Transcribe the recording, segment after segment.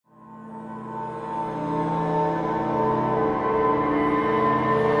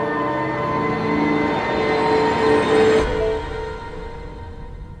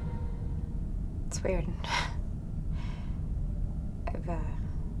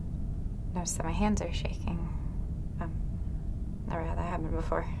notice that my hands are shaking. Never had that happen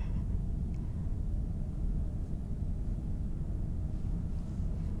before.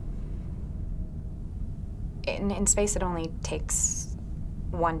 In space, it only takes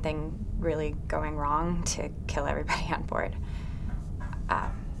one thing really going wrong to kill everybody on board.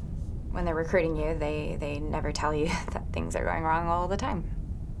 When they're recruiting you, they never tell you that things are going wrong all the time,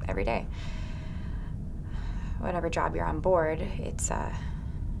 every day. Whatever job you're on board, it's, well,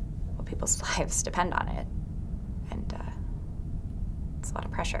 people's lives depend on it. And it's a lot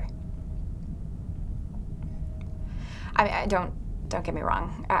of pressure. I mean, don't get me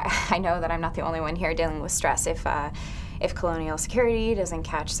wrong. I know that I'm not the only one here dealing with stress. If colonial security doesn't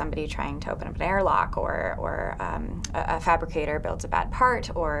catch somebody trying to open up an airlock, or a fabricator builds a bad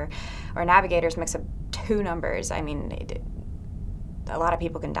part, or navigators mix up two numbers, I mean, a lot of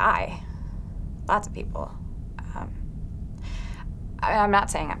people can die. Lots of people. I'm not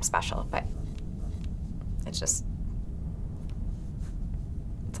saying I'm special, but it's just,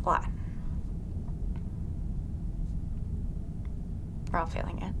 it's a lot. We're all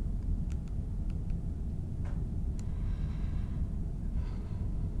feeling it.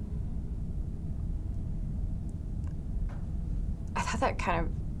 I thought that kind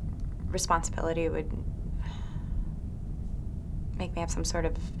of responsibility would make me have some sort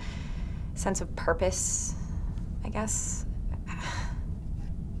of sense of purpose, I guess.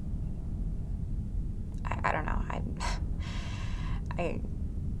 I don't know.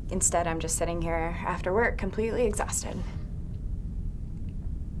 Instead, I'm just sitting here after work, completely exhausted.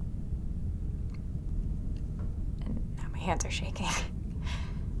 And now my hands are shaking.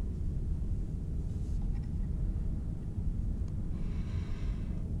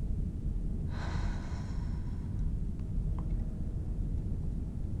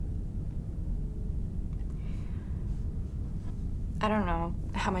 I don't know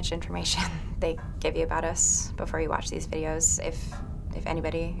how much information they give you about us before you watch these videos, if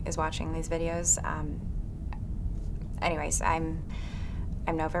anybody is watching these videos. Anyways, I'm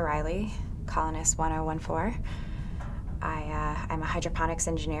Nova Riley, colonist 1014. I'm a hydroponics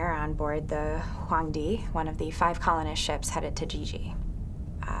engineer on board the Huangdi, one of the 5 colonist ships headed to Jiji.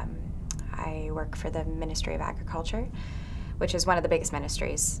 I work for the Ministry of Agriculture, which is one of the biggest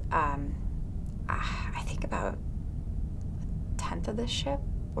ministries. I think about 1/10 of this ship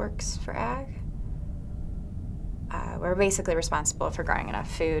works for ag. We're basically responsible for growing enough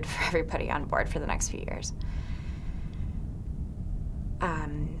food for everybody on board for the next few years.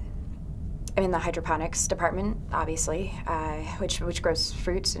 I'm in the hydroponics department, obviously, which grows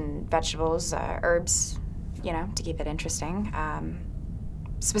fruits and vegetables, herbs, you know, to keep it interesting.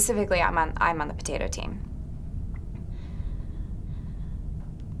 Specifically, I'm on the potato team.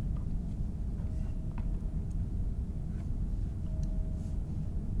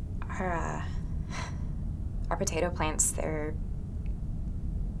 Our potato plants, they're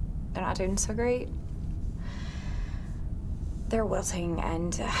not doing so great. They're wilting,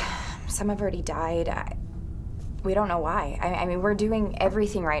 and some have already died. We don't know why. I mean, we're doing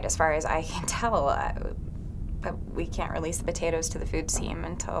everything right as far as I can tell, but we can't release the potatoes to the food team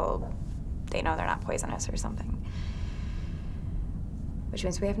until they know they're not poisonous or something. Which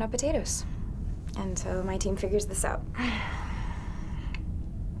means we have no potatoes. And so my team figures this out.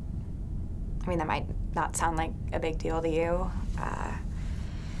 I mean, that might not sound like a big deal to you,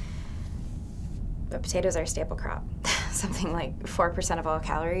 but potatoes are a staple crop. Something like 4% of all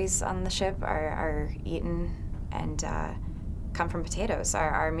calories on the ship are eaten and come from potatoes.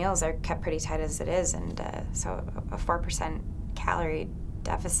 Our meals are kept pretty tight as it is, and so a 4% calorie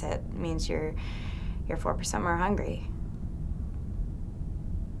deficit means you're 4% more hungry.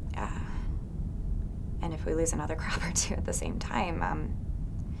 And if we lose another crop or two at the same time,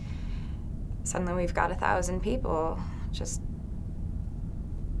 suddenly we've got 1,000 people just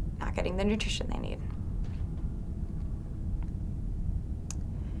not getting the nutrition they need.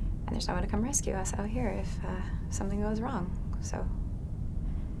 And there's no one to come rescue us out here if something goes wrong. So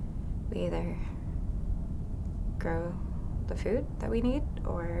we either grow the food that we need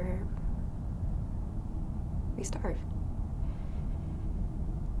or we starve.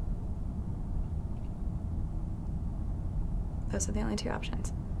 Those are the only 2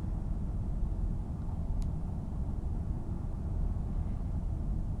 options.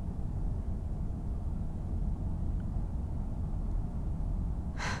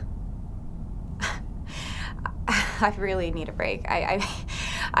 I really need a break.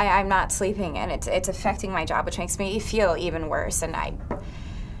 I'm not sleeping, and it's affecting my job, which makes me feel even worse. And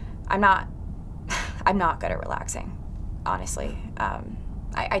I'm not good at relaxing, honestly.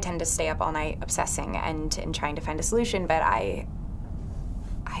 I tend to stay up all night obsessing and trying to find a solution, but I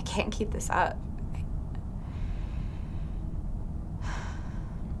I can't keep this up.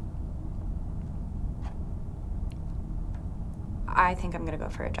 I think I'm gonna go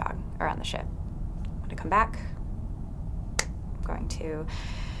for a jog around the ship. I'm gonna come back. I'm going to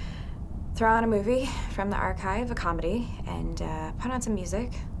throw on a movie from the archive, a comedy, and put on some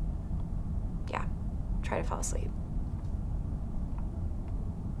music. Yeah, try to fall asleep.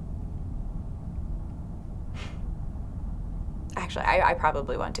 Actually, I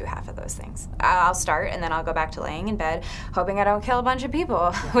probably won't do half of those things. I'll start and then I'll go back to laying in bed, hoping I don't kill a bunch of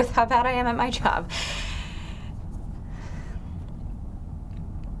people with how bad I am at my job.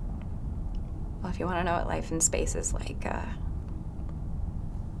 Well, if you want to know what life in space is like,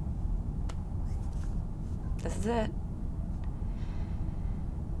 this is it.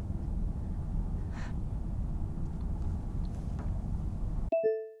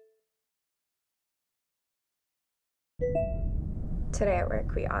 Today at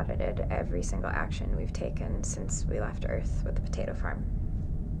work, we audited every single action we've taken since we left Earth with the potato farm.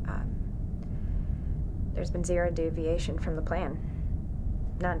 There's been 0 deviation from the plan.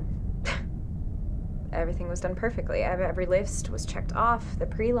 None. Everything was done perfectly. Every list was checked off. The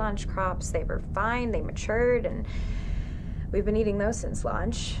pre-launch crops, they were fine, they matured, and we've been eating those since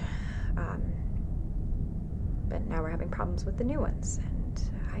launch. But now we're having problems with the new ones, and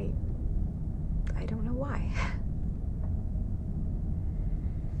I don't know why.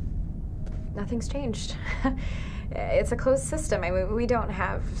 Nothing's changed. It's a closed system. I mean, we don't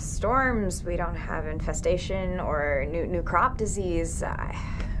have storms, we don't have infestation or new crop disease.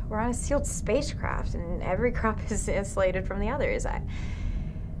 We're on a sealed spacecraft, and every crop is insulated from the others. I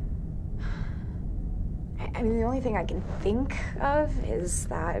mean, the only thing I can think of is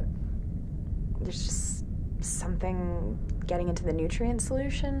that there's just something getting into the nutrient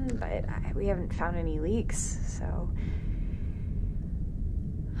solution, but we haven't found any leaks, so...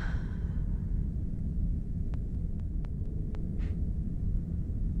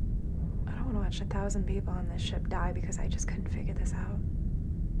 I don't want to watch 1,000 people on this ship die because I just couldn't figure this out.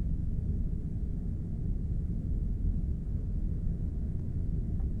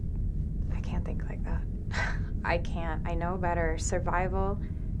 I can't think like that. I can't. I know better. Survival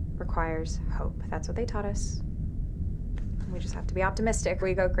requires hope. That's what they taught us. We just have to be optimistic.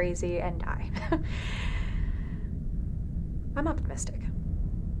 We go crazy and die. I'm optimistic.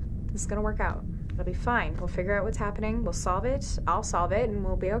 This is gonna work out. It'll be fine. We'll figure out what's happening. We'll solve it. I'll solve it, and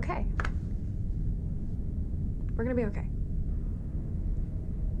we'll be okay. We're gonna be okay.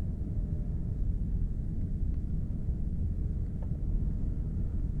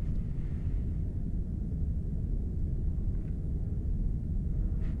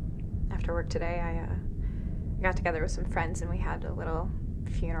 After work today, I got together with some friends and we had a little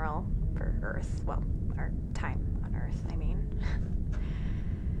funeral for Earth. Well, our time on Earth, I mean.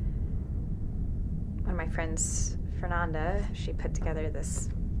 One of my friends, Fernanda, she put together this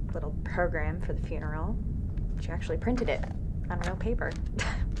little program for the funeral. She actually printed it on real paper.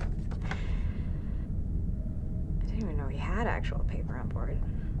 I didn't even know we had actual paper on board.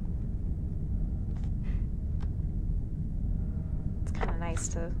 It's kind of nice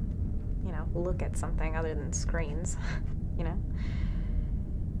to, you know, look at something other than screens, you know?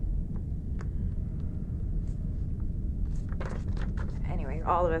 Anyway,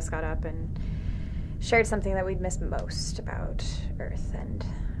 all of us got up and shared something that we'd missed most about Earth, and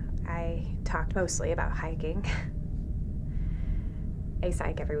I talked mostly about hiking. I used to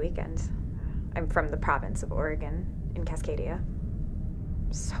hike every weekend. I'm from the province of Oregon in Cascadia.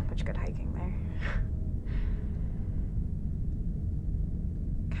 So much good hiking there.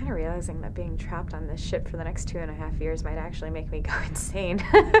 Kind of realizing that being trapped on this ship for the next 2.5 years might actually make me go insane.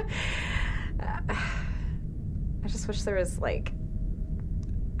 I just wish there was, like,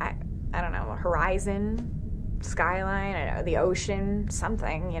 I don't know, a horizon, skyline, I don't know, the ocean,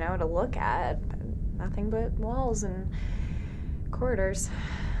 something, you know, to look at. Nothing but walls and corridors.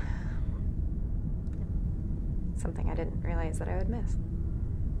 Something I didn't realize that I would miss.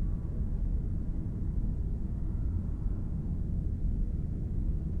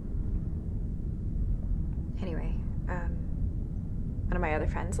 Anyway, one of my other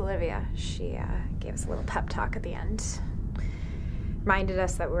friends, Olivia, she gave us a little pep talk at the end. Reminded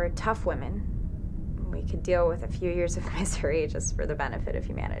us that we're tough women. We could deal with a few years of misery just for the benefit of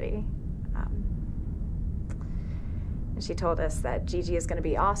humanity. And she told us that Gigi is going to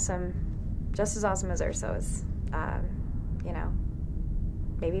be awesome, just as awesome as Urso is. You know,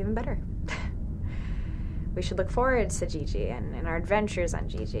 maybe even better. We should look forward to Gigi and our adventures on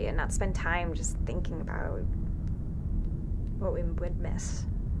Gigi and not spend time just thinking about what we would miss.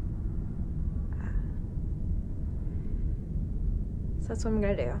 So that's what I'm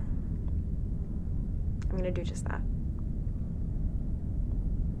gonna do. I'm gonna do just that.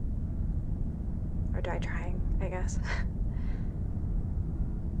 Or die trying, I guess.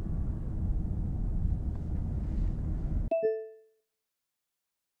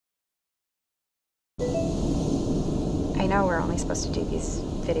 I know we're only supposed to do these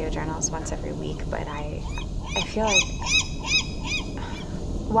video journals once every week, but I feel like...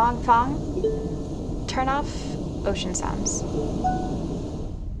 Wong Fong, turn off ocean sounds.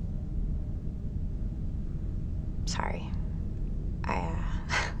 Sorry.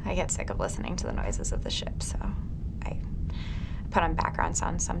 I get sick of listening to the noises of the ship, so I put on background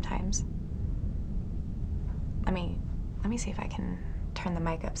sounds sometimes. Let me see if I can turn the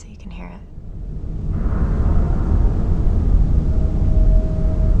mic up so you can hear it.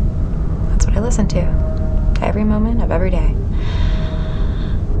 That's what I listen to every moment of every day.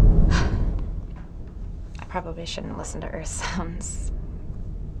 I probably shouldn't listen to Earth sounds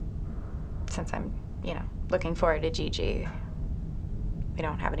since I'm, you know, looking forward to Gigi. We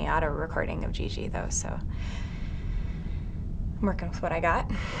don't have any auto recording of Gigi though, so I'm working with what I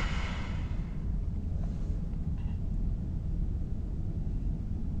got.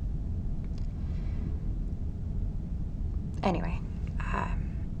 Anyway,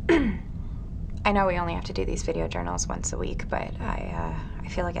 I know we only have to do these video journals once a week, but I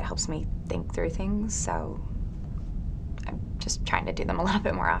feel like it helps me think through things, so I'm just trying to do them a little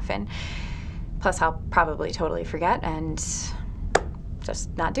bit more often. Plus, I'll probably totally forget and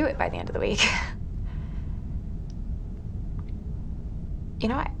just not do it by the end of the week. You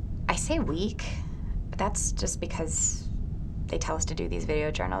know, I say week, but that's just because they tell us to do these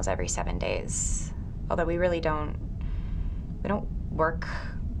video journals every 7 days. Although we really don't work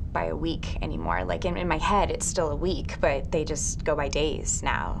by a week anymore. Like in my head, it's still a week, but they just go by days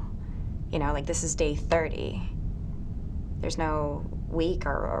now. You know, like this is day 30. There's no week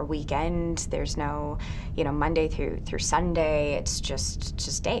or weekend. There's no, you know, Monday through Sunday. It's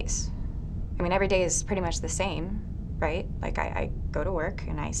just days. I mean, every day is pretty much the same, right? Like I go to work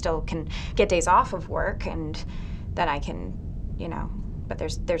and I still can get days off of work, and then I can, you know, but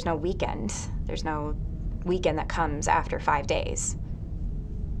there's no weekend. There's no weekend that comes after 5 days.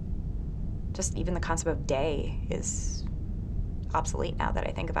 Just even the concept of day is obsolete now that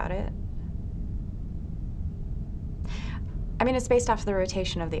I think about it. I mean, it's based off the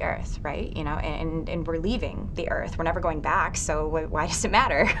rotation of the Earth, right? You know, and we're leaving the Earth. We're never going back, so why does it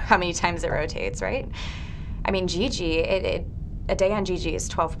matter how many times it rotates, right? I mean, Gigi, a day on Gigi is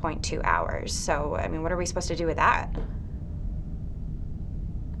 12.2 hours, so, I mean, what are we supposed to do with that?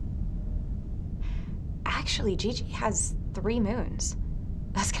 Actually, Gigi has 3 moons.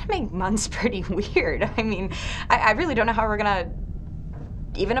 That's gonna make months pretty weird. I mean, I really don't know how we're gonna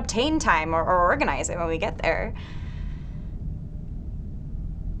even obtain time or organize it when we get there.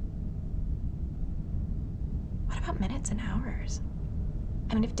 What about minutes and hours?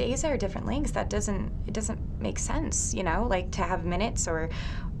 I mean, if days are different lengths, it doesn't make sense, you know, like to have minutes or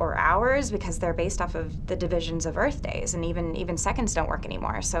hours, because they're based off of the divisions of Earth days, and even seconds don't work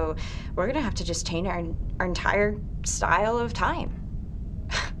anymore. So we're gonna have to just change our entire style of time.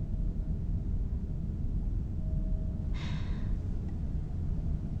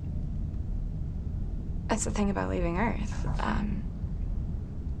 That's the thing about leaving Earth.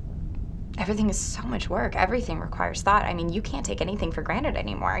 Everything is so much work. Everything requires thought. I mean, you can't take anything for granted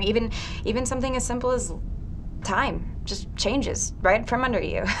anymore. Even something as simple as time just changes right from under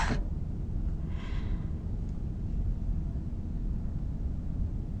you.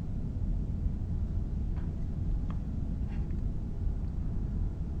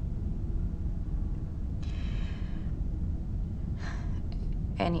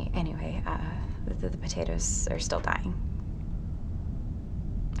 Anyway, the potatoes are still dying.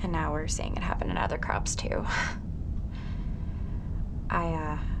 And now we're seeing it happen in other crops too.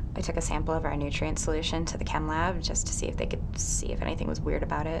 I took a sample of our nutrient solution to the chem lab just to see if they could see if anything was weird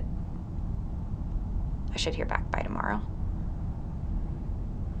about it. I should hear back by tomorrow.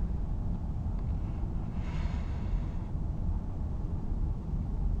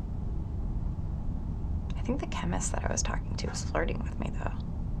 I think the chemist that I was talking to was flirting with me though.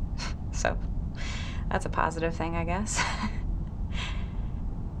 So that's a positive thing, I guess.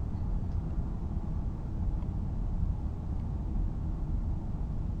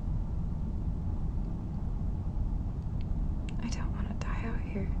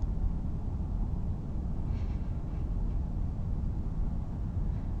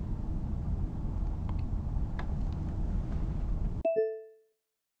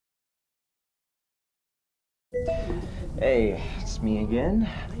 Hey, it's me again,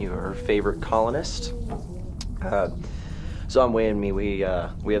 your favorite colonist. Zong-Wei and me, we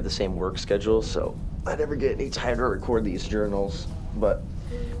have the same work schedule, so I never get any time to record these journals. But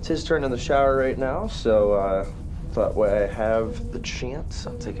it's his turn in the shower right now, so thought when I have the chance,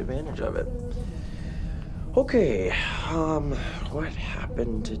 I'll take advantage of it. Okay, what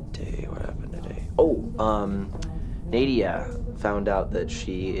happened today? Oh, Nadia found out that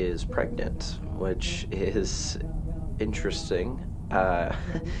she is pregnant, which is interesting.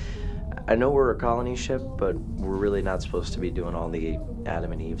 I know we're a colony ship, but we're really not supposed to be doing all the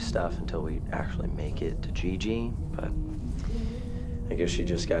Adam and Eve stuff until we actually make it to Gigi, but I guess she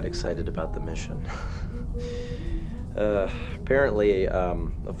just got excited about the mission. Apparently,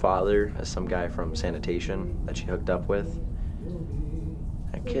 the father is some guy from sanitation that she hooked up with.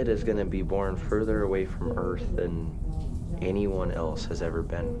 That kid is gonna be born further away from Earth than anyone else has ever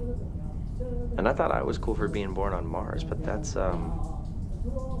been. And I thought I was cool for being born on Mars, but that's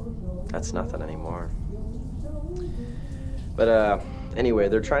nothing anymore. But anyway,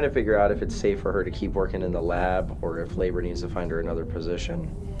 they're trying to figure out if it's safe for her to keep working in the lab or if labor needs to find her another position.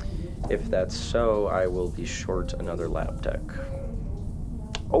 If that's so, I will be short another lab tech.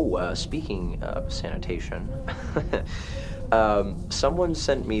 Oh, speaking of sanitation, someone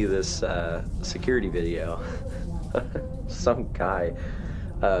sent me this security video. Some guy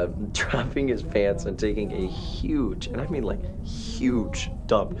dropping his pants and taking a huge, and I mean like huge,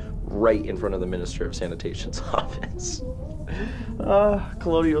 dump right in front of the Minister of Sanitation's office.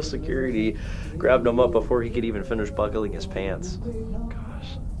 Colonial security grabbed him up before he could even finish buckling his pants.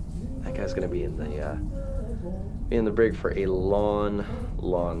 Gosh, that guy's gonna be in the brig for a long,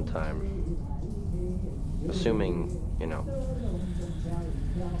 long time. Assuming, you know,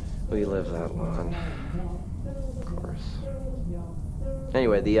 we live that long, of course.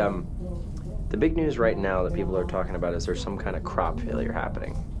 Anyway, the big news right now that people are talking about is there's some kind of crop failure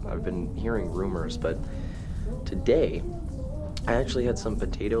happening. I've been hearing rumors, but today I actually had some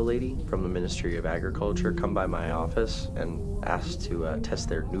potato lady from the Ministry of Agriculture come by my office and asked to test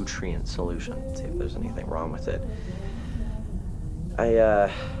their nutrient solution, see if there's anything wrong with it. I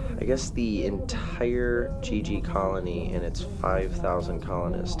guess the entire JijiColony and its 5,000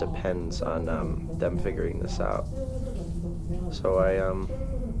 colonists depends on them figuring this out. So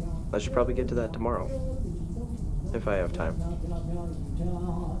I should probably get to that tomorrow, if I have time.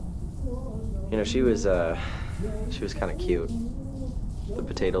 You know, she was kind of cute, the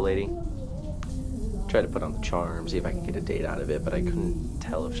potato lady. Tried to put on the charm, see if I could get a date out of it, but I couldn't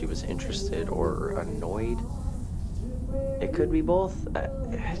tell if she was interested or annoyed. It could be both. I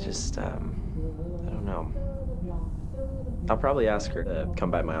don't know. I'll probably ask her to come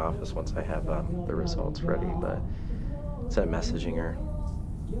by my office once I have the results ready, but instead of messaging her,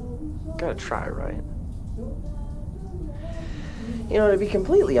 gotta try, right? You know, to be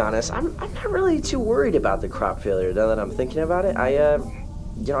completely honest, I'm not really too worried about the crop failure now that I'm thinking about it. I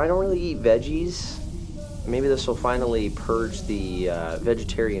don't really eat veggies. Maybe this will finally purge the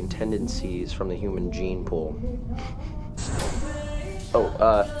vegetarian tendencies from the human gene pool.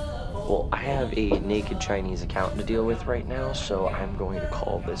 Well, I have a naked Chinese accountant to deal with right now, so I'm going to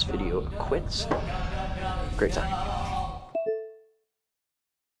call this video quits. Great talking to you.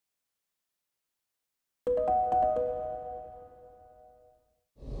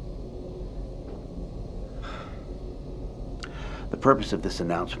 The purpose of this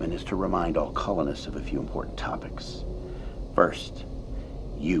announcement is to remind all colonists of a few important topics. First,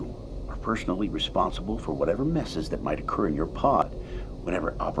 you are personally responsible for whatever messes that might occur in your pod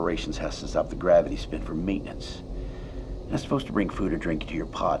whenever operations has to stop the gravity spin for maintenance. You're not supposed to bring food or drink into your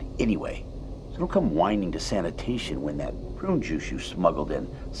pod anyway, so don't come whining to sanitation when that prune juice you smuggled in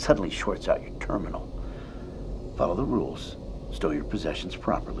suddenly shorts out your terminal. Follow the rules, stow your possessions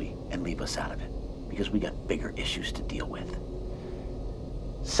properly, and leave us out of it, because we got bigger issues to deal with.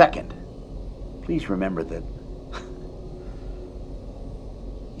 Second, please remember that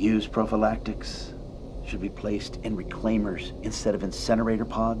used prophylactics should be placed in reclaimers instead of incinerator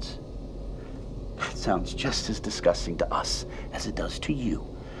pods. That sounds just as disgusting to us as it does to you.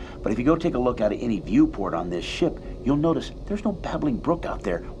 But if you go take a look out of any viewport on this ship, you'll notice there's no babbling brook out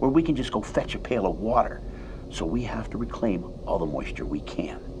there where we can just go fetch a pail of water. So we have to reclaim all the moisture we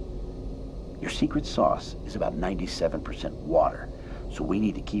can. Your secret sauce is about 97% water. So we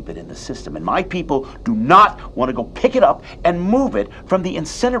need to keep it in the system. And my people do not want to go pick it up and move it from the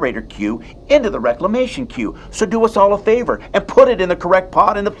incinerator queue into the reclamation queue. So do us all a favor and put it in the correct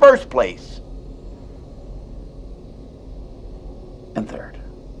pod in the first place. And third,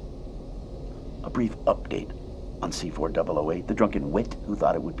 a brief update on C4008, the drunken wit who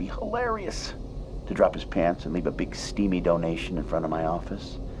thought it would be hilarious to drop his pants and leave a big steamy donation in front of my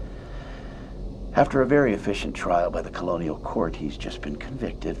office. After a very efficient trial by the colonial court, he's just been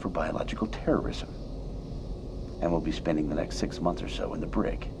convicted for biological terrorism. And will be spending the next 6 months or so in the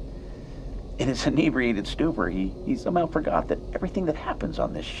brig. In his inebriated stupor, he somehow forgot that everything that happens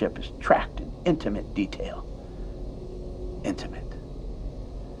on this ship is tracked in intimate detail. Intimate.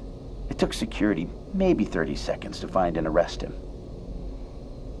 It took security maybe 30 seconds to find and arrest him.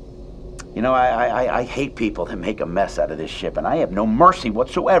 You know, I hate people that make a mess out of this ship, and I have no mercy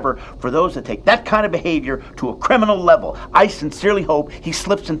whatsoever for those that take that kind of behavior to a criminal level. I sincerely hope he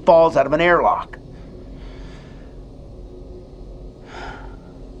slips and falls out of an airlock.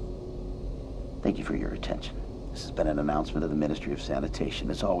 Thank you for your attention. This has been an announcement of the Ministry of Sanitation.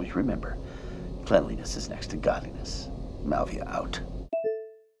 As always, remember, cleanliness is next to godliness. Malvilla out.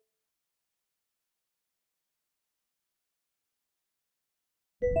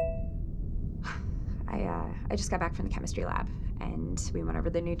 I just got back from the chemistry lab, and we went over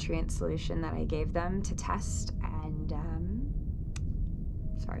the nutrient solution that I gave them to test, and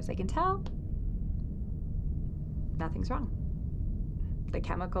as far as I can tell, nothing's wrong. The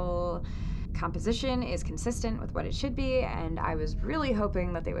chemical composition is consistent with what it should be, and I was really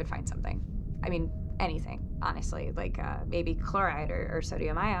hoping that they would find something. I mean, anything, honestly, like maybe chloride or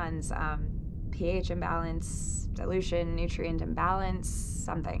sodium ions, pH imbalance, dilution, nutrient imbalance,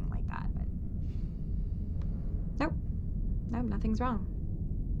 something like that. But nope, nothing's wrong.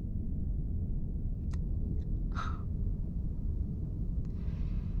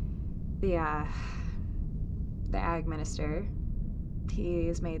 The ag minister,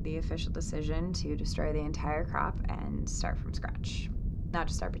 he's made the official decision to destroy the entire crop and start from scratch. Not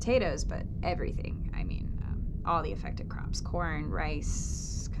just our potatoes, but everything. I mean, all the affected crops: corn,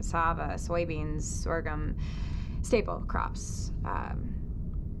 rice, cassava, soybeans, sorghum, staple crops.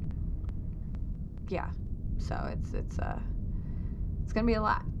 Yeah, so it's gonna be a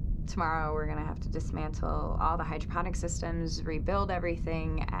lot. Tomorrow we're gonna have to dismantle all the hydroponic systems, rebuild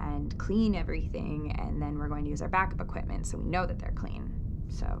everything, and clean everything, and then we're going to use our backup equipment so we know that they're clean.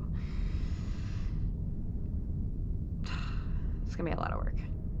 So it's gonna be a lot of work.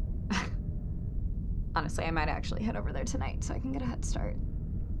 Honestly, I might actually head over there tonight so I can get a head start.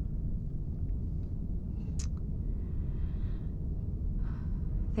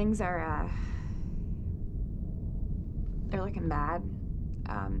 Things are, they're looking bad.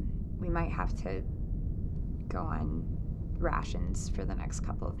 We might have to go on rations for the next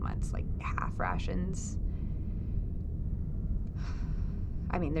couple of months, like half rations.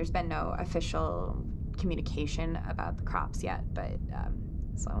 I mean, there's been no official communication about the crops yet, but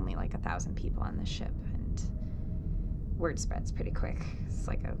it's only like 1,000 people on this ship, and word spreads pretty quick. It's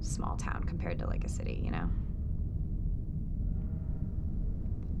like a small town compared to like a city, you know?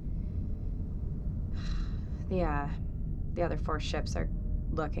 The other 4 ships are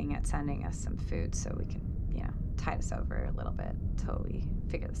looking at sending us some food so we can, you know, tide us over a little bit until we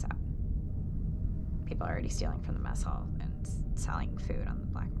figure this out. People are already stealing from the mess hall and selling food on the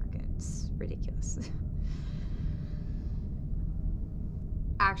black market. It's ridiculous.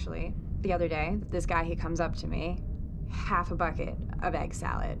 Actually, the other day, this guy, he comes up to me, half a bucket of egg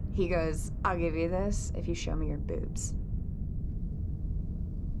salad. He goes, "I'll give you this if you show me your boobs."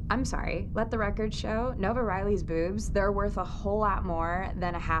 I'm sorry, let the record show, Nova Riley's boobs, they're worth a whole lot more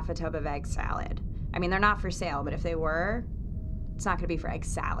than a half a tub of egg salad. I mean, they're not for sale, but if they were, it's not gonna be for egg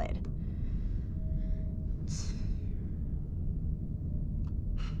salad.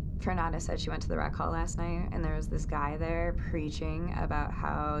 Fernanda said she went to the rec hall last night, and there was this guy there preaching about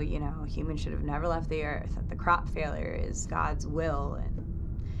how, you know, humans should have never left the earth, that the crop failure is God's will, and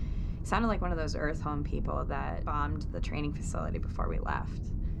he sounded like one of those Earth Home people that bombed the training facility before we left.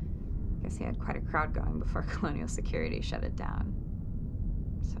 I guess he had quite a crowd going before colonial security shut it down.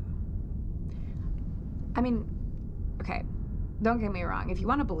 So, I mean, okay, don't get me wrong. If you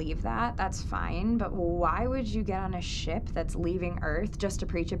want to believe that, that's fine, but why would you get on a ship that's leaving Earth just to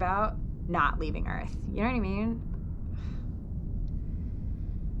preach about not leaving Earth? You know what I mean?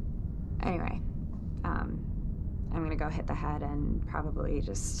 Anyway, I'm gonna go hit the head and probably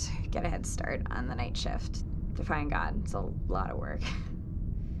just get a head start on the night shift. Defying God, it's a lot of work.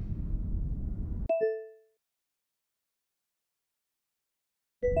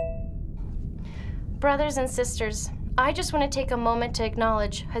 Brothers and sisters, I just want to take a moment to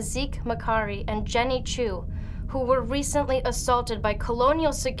acknowledge Hazik Makari and Jenny Chu, who were recently assaulted by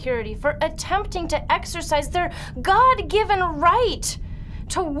colonial security for attempting to exercise their God-given right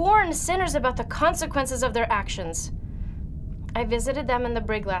to warn sinners about the consequences of their actions. I visited them in the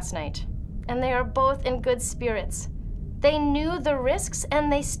brig last night, and they are both in good spirits. They knew the risks,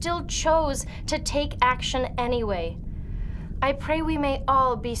 and they still chose to take action anyway. I pray we may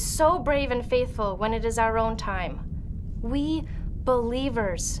all be so brave and faithful when it is our own time. We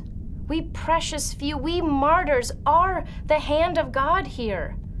believers, we precious few, we martyrs are the hand of God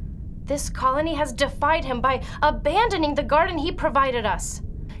here. This colony has defied him by abandoning the garden he provided us.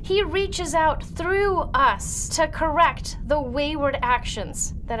 He reaches out through us to correct the wayward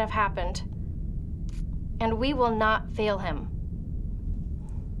actions that have happened. And we will not fail him.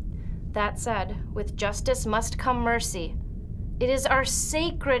 That said, with justice must come mercy. It is our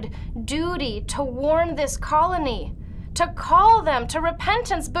sacred duty to warn this colony, to call them to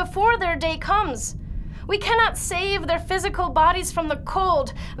repentance before their day comes. We cannot save their physical bodies from the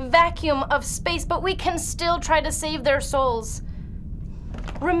cold vacuum of space, but we can still try to save their souls.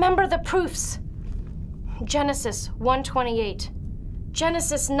 Remember the proofs. Genesis 1:28,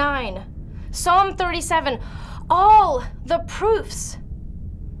 Genesis 9, Psalm 37, all the proofs.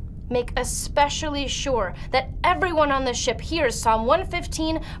 Make especially sure that everyone on the ship hears Psalm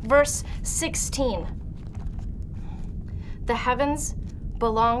 115, verse 16. The heavens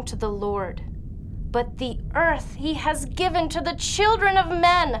belong to the Lord, but the earth he has given to the children of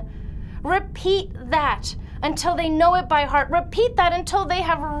men. Repeat that until they know it by heart. Repeat that until they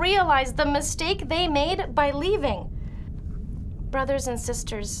have realized the mistake they made by leaving. Brothers and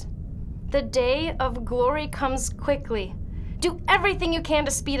sisters, the day of glory comes quickly. Do everything you can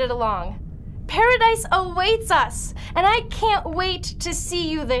to speed it along. Paradise awaits us, and I can't wait to see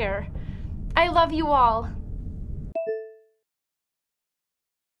you there. I love you all.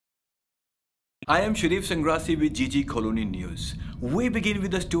 I am Sharif Sangrasi with JijiColony News. We begin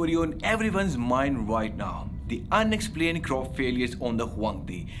with the story on everyone's mind right now. The unexplained crop failures on the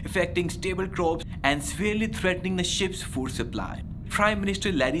Huangdi, affecting stable crops and severely threatening the ship's food supply. Prime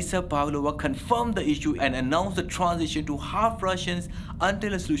Minister Larissa Pavlova confirmed the issue and announced the transition to half rations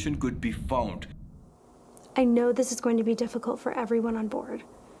until a solution could be found. I know this is going to be difficult for everyone on board.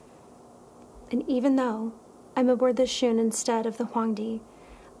 And even though I'm aboard the Shun instead of the Huangdi,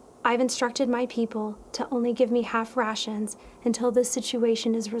 I've instructed my people to only give me half rations until this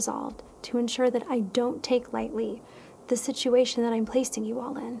situation is resolved, to ensure that I don't take lightly the situation that I'm placing you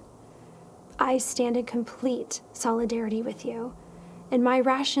all in. I stand in complete solidarity with you, and my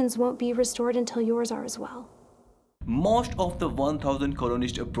rations won't be restored until yours are as well. Most of the 1,000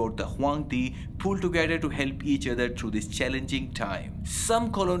 colonists aboard the Huangdi pulled together to help each other through this challenging time.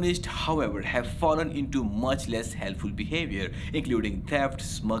 Some colonists, however, have fallen into much less helpful behavior, including theft,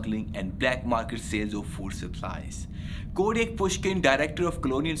 smuggling, and black market sales of food supplies. Kodiak Pushkin, Director of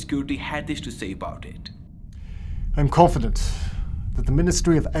Colonial Security, had this to say about it. I'm confident that the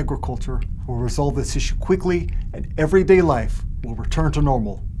Ministry of Agriculture will resolve this issue quickly and everyday life will return to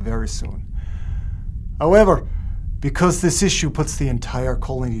normal very soon. However, because this issue puts the entire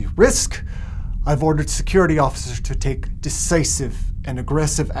colony at risk, I've ordered security officers to take decisive and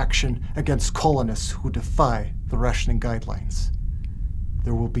aggressive action against colonists who defy the rationing guidelines.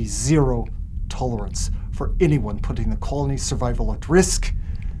 There will be zero tolerance for anyone putting the colony's survival at risk,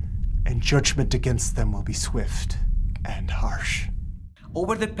 and judgment against them will be swift and harsh.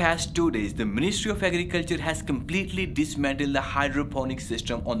 Over the past 2 days, the Ministry of Agriculture has completely dismantled the hydroponics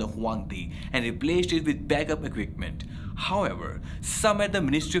system on the Huangdi and replaced it with backup equipment. However, some at the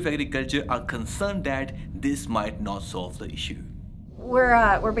Ministry of Agriculture are concerned that this might not solve the issue.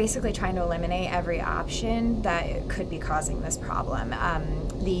 We're basically trying to eliminate every option that could be causing this problem.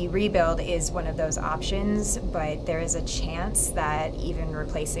 The rebuild is one of those options, but there is a chance that even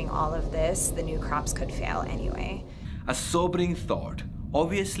replacing all of this, the new crops could fail anyway. A sobering thought.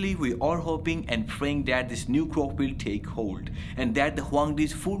 Obviously, we are hoping and praying that this new crop will take hold and that the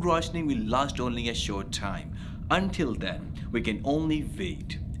Huangdi's food rationing will last only a short time. Until then, we can only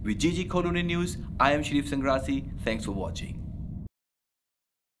wait. With JijiColony News, I am Sharif Sangrasi. Thanks for watching.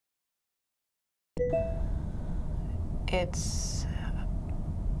 It's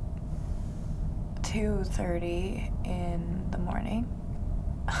 2:30 in the morning.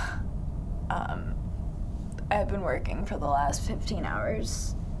 I've been working for the last 15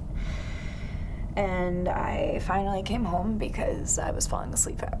 hours, and I finally came home because I was falling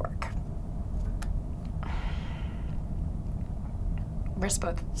asleep at work. We're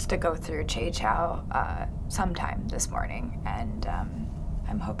supposed to go through Chow sometime this morning, and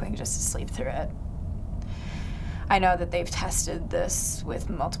I'm hoping just to sleep through it. I know that they've tested this with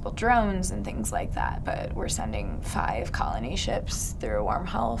multiple drones and things like that, but we're sending 5 colony ships through a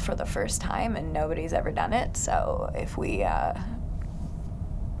wormhole for the first time, and nobody's ever done it. So if we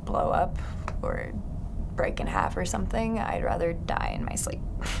blow up or break in half or something, I'd rather die in my sleep.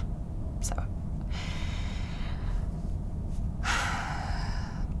 So.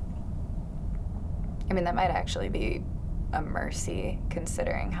 I mean, that might actually be a mercy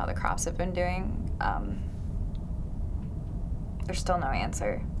considering how the crops have been doing. There's still no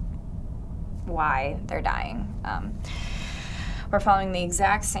answer why they're dying. We're following the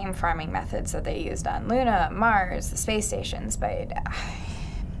exact same farming methods that they used on Luna, Mars, the space stations, but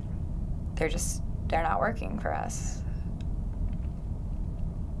they're not working for us.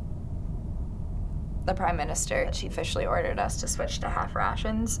 The Prime Minister, she officially ordered us to switch to half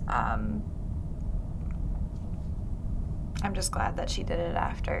rations. I'm just glad that she did it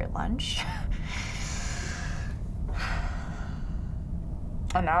after lunch.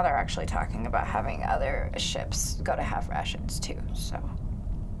 And now they're actually talking about having other ships go to half rations too, so.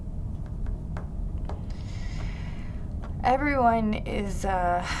 Everyone is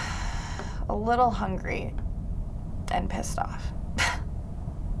a little hungry and pissed off.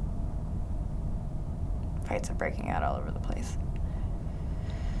 Fights are breaking out all over the place.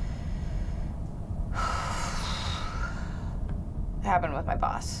 It happened with my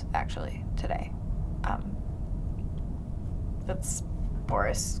boss, actually, today. It's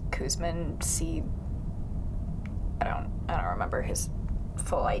Boris Kuzmin, I don't remember his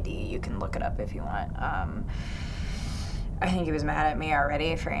full ID. You can look it up if you want. I think he was mad at me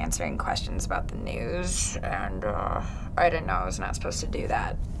already for answering questions about the news, and I didn't know I was not supposed to do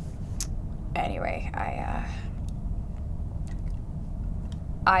that. Anyway,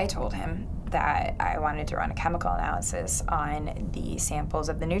 I told him that I wanted to run a chemical analysis on the samples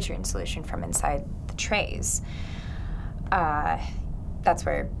of the nutrient solution from inside the trays. That's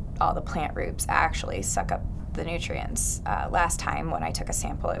where all the plant roots actually suck up the nutrients. Last time when I took a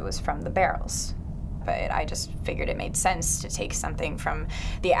sample, it was from the barrels. But I just figured it made sense to take something from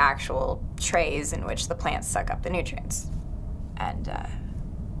the actual trays in which the plants suck up the nutrients. And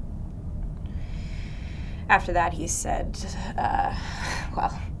after that, he said,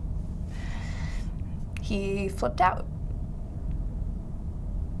 well, he flipped out.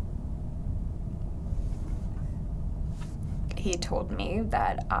 He told me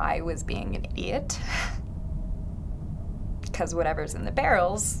that I was being an idiot because whatever's in the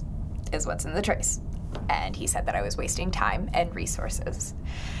barrels is what's in the trays. And he said that I was wasting time and resources.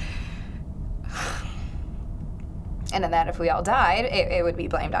 And then that if we all died, it would be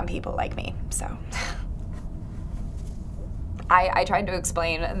blamed on people like me, so. I tried to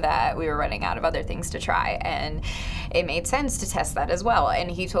explain that we were running out of other things to try, and it made sense to test that as well.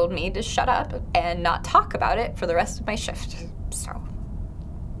 And he told me to shut up and not talk about it for the rest of my shift. So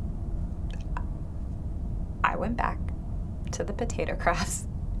I went back to the potato crops,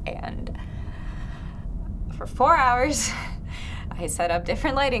 and for 4 hours, I set up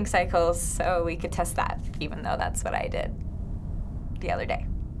different lighting cycles so we could test that, even though that's what I did the other day.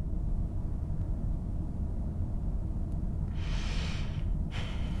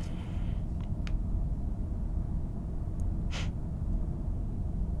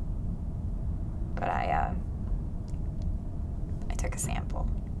 But I took a sample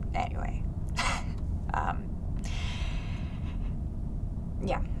anyway.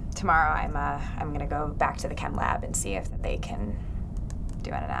 Yeah, tomorrow I'm gonna go back to the chem lab and see if they can do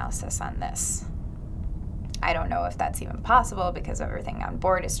an analysis on this. I don't know if that's even possible because everything on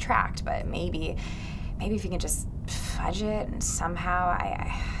board is tracked, but maybe if you can just fudge it and somehow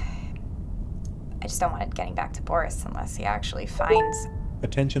I just don't want it getting back to Boris unless he actually finds.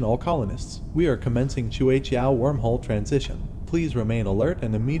 Attention all colonists. We are commencing Chuechiao wormhole transition. Please remain alert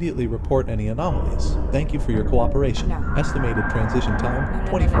and immediately report any anomalies. Thank you for your cooperation. No. Estimated transition time,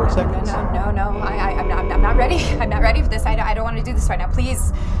 24 seconds. No, I'm not ready. I'm not ready for this. I don't want to do this right now.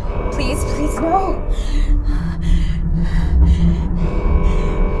 Please, please, please, no.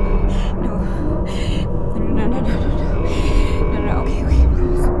 No, okay,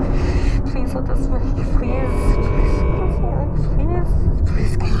 please let this work,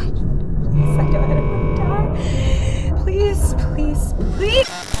 please, God. Please, I don't want to die. Please.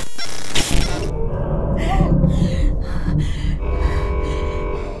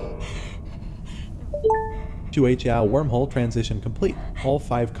 Chuechiao wormhole transition complete. All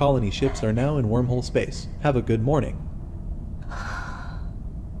 5 colony ships are now in wormhole space. Have a good morning.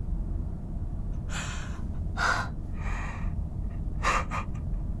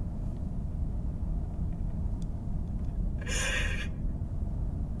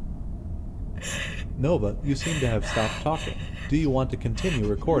 Nova, you seem to have stopped talking. Do you want to continue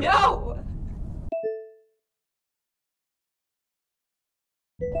recording? No!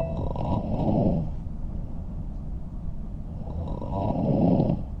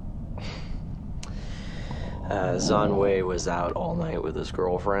 Zong-Wei was out all night with his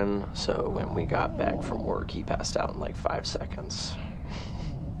girlfriend, so when we got back from work, he passed out in like 5 seconds.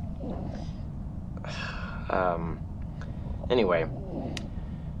 Anyway,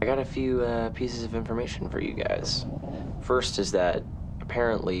 I got a few pieces of information for you guys. First is that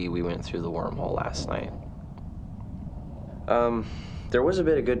apparently we went through the wormhole last night. There was a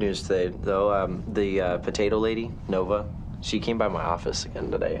bit of good news today, though. The potato lady, Nova, she came by my office again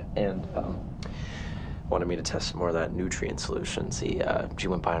today and wanted me to test some more of that nutrient solution. See, she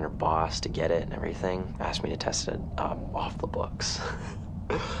went by on her boss to get it and everything, asked me to test it off the books.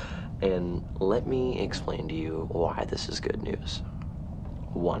 And let me explain to you why this is good news.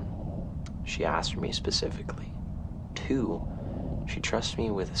 1, she asked for me specifically. 2, she trusts me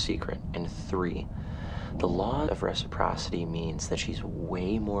with a secret. And 3, the law of reciprocity means that she's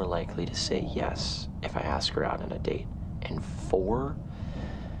way more likely to say yes if I ask her out on a date. And 4,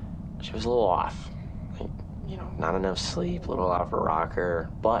 she was a little off. Like, you know, not enough sleep, a little off her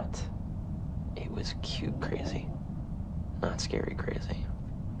rocker, but it was cute crazy, not scary crazy.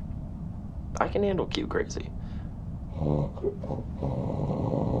 I can handle cute crazy.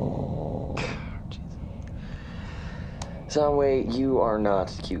 Zong-Wei, you are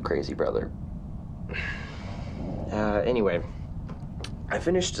not cute crazy, brother. Anyway, I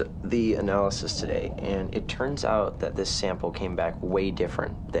finished the analysis today, and it turns out that this sample came back way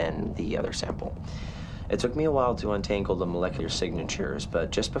different than the other sample. It took me a while to untangle the molecular signatures,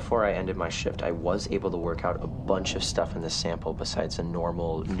 but just before I ended my shift, I was able to work out a bunch of stuff in this sample besides a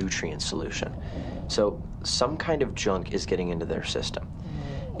normal nutrient solution. So some kind of junk is getting into their system,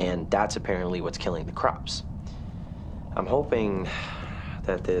 and that's apparently what's killing the crops. I'm hoping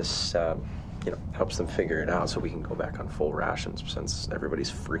that this, helps them figure it out so we can go back on full rations since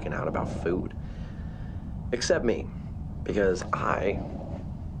everybody's freaking out about food. Except me, because I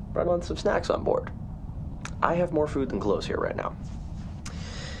brought on some snacks on board. I have more food than clothes here right now.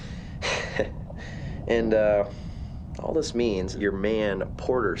 And all this means your man,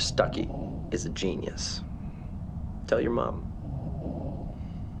 Porter Stuckey, is a genius. Tell your mom.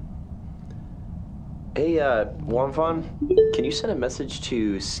 Hey, Wanfan, can you send a message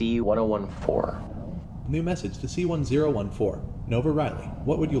to C1014? New message to C1014. Nova Riley,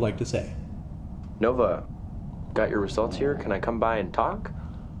 what would you like to say? Nova, got your results here? Can I come by and talk?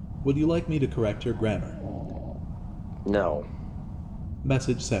 Would you like me to correct your grammar? No.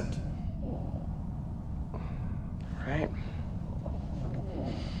 Message sent. Right.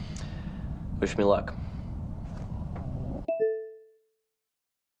 Wish me luck.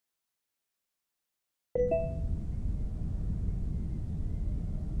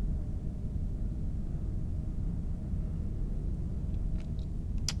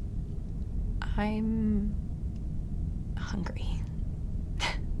 I'm hungry.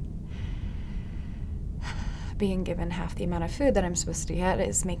 Being given half the amount of food that I'm supposed to get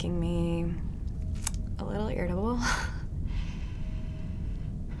is making me a little irritable.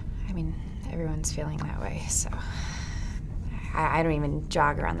 I mean, everyone's feeling that way, so I don't even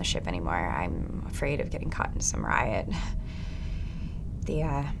jog around the ship anymore. I'm afraid of getting caught in some riot.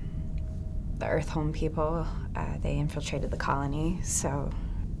 The Earth Home people, they infiltrated the colony, so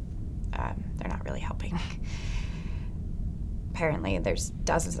they're not really helping. Apparently, there's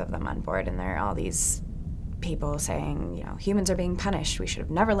dozens of them on board, and there are all these people saying, you know, humans are being punished. We should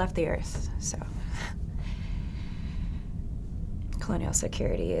have never left the Earth. So, colonial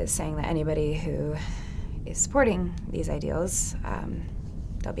security is saying that anybody who is supporting these ideals,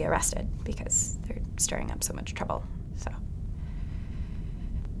 they'll be arrested because they're stirring up so much trouble. So,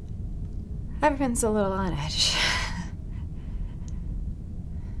 everyone's a little on edge.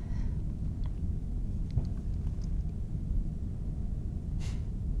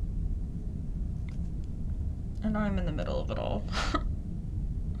 And I'm in the middle of it all.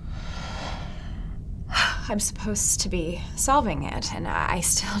 I'm supposed to be solving it, and I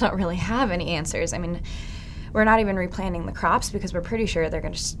still don't really have any answers. I mean, we're not even replanting the crops because we're pretty sure they're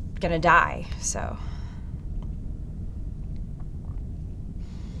just gonna die, so.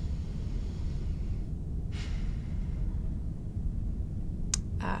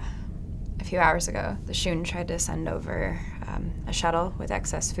 A few hours ago, the Shun tried to send over a shuttle with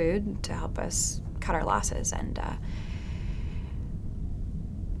excess food to help us cut our losses, and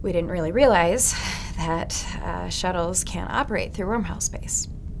we didn't really realize that shuttles can't operate through wormhole space.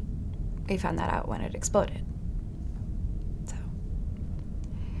 We found that out when it exploded. So,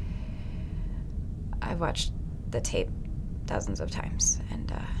 I've watched the tape dozens of times,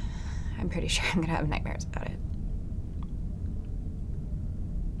 and I'm pretty sure I'm gonna have nightmares about it.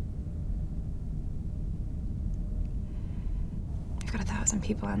 We've got 1,000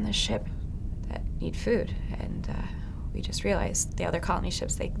 people on this ship that need food, and we just realized the other colony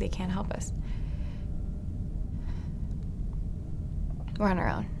ships, they can't help us. We're on our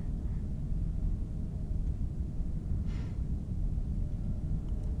own.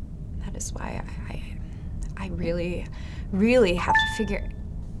 is why I really, really have to figure...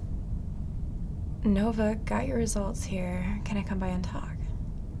 Nova, got your results here. Can I come by and talk?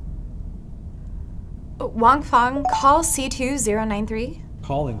 Wang Fong, call C2093.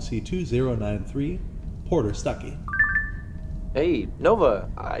 Calling C2093, Porter Stuckey. Hey, Nova,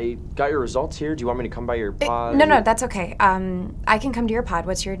 I got your results here. Do you want me to come by your pod? No, that's okay. I can come to your pod.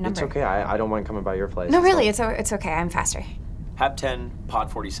 What's your number? It's okay. I don't mind coming by your place. No, really, it's okay. I'm faster. Hab 10, pod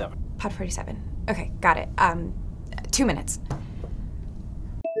 47. Pod 47. Okay, got it. 2 minutes.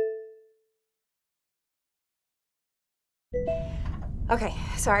 Okay,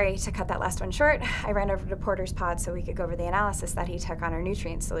 sorry to cut that last one short. I ran over to Porter's pod so we could go over the analysis that he took on our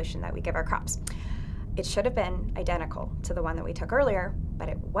nutrient solution that we give our crops. It should have been identical to the one that we took earlier, but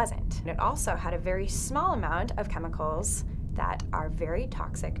it wasn't. And it also had a very small amount of chemicals that are very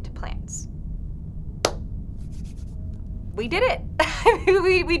toxic to plants. We did it.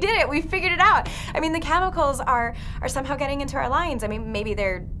 we did it. We figured it out. I mean, the chemicals are somehow getting into our lines. I mean, maybe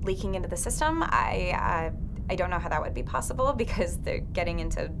they're leaking into the system. I don't know how that would be possible because they're getting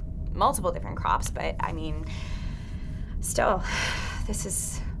into multiple different crops, but I mean, still, this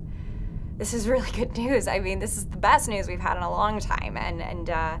is really good news. I mean, this is the best news we've had in a long time, and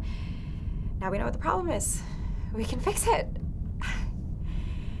now we know what the problem is. We can fix it.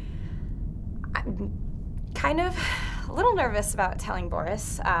 I'm kind of a little nervous about telling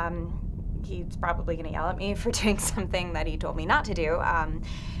Boris. He's probably gonna yell at me for doing something that he told me not to do,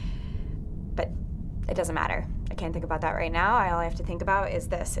 but it doesn't matter. I can't think about that right now. All I have to think about is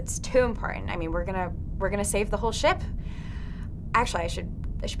this. It's too important. I mean, we're gonna save the whole ship. Actually, I should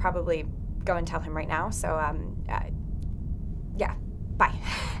probably go and tell him right now. So, yeah, bye.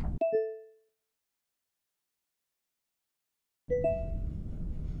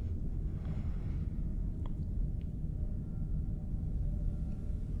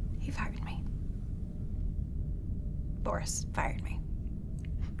 He fired me. Boris fired me.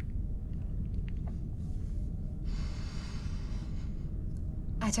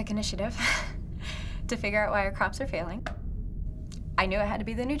 I took initiative to figure out why our crops are failing. I knew it had to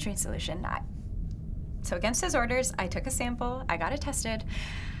be the nutrient solution. So against his orders, I took a sample, I got it tested,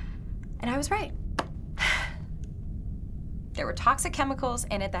 and I was right. There were toxic chemicals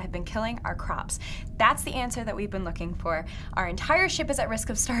in it that have been killing our crops. That's the answer that we've been looking for. Our entire ship is at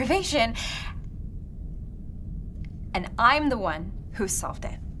risk of starvation, and I'm the one who solved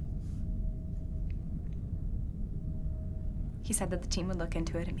it. He said that the team would look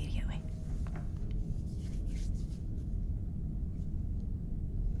into it immediately.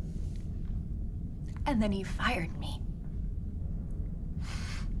 And then he fired me.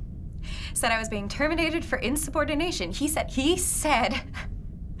 Said I was being terminated for insubordination. He said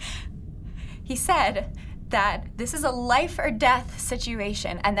that this is a life or death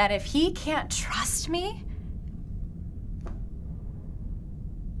situation and that if he can't trust me,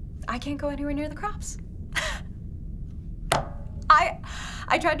 I can't go anywhere near the crops.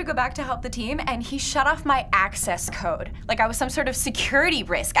 I tried to go back to help the team and he shut off my access code like I was some sort of security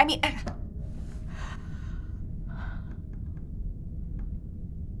risk. I mean,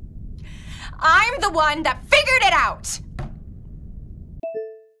 I'm the one that figured it out!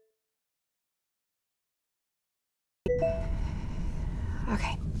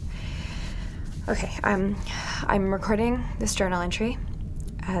 Okay, I'm recording this journal entry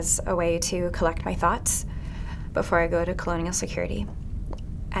as a way to collect my thoughts before I go to colonial security.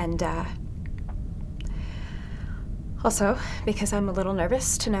 And also because I'm a little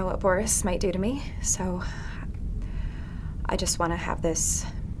nervous to know what Boris might do to me, so I just want to have this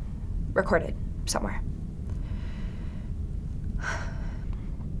recorded somewhere.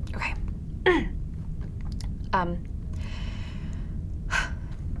 Okay.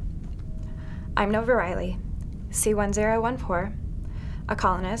 I'm Nova Riley, C1014, a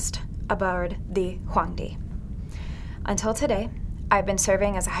colonist aboard the Huangdi. Until today, I've been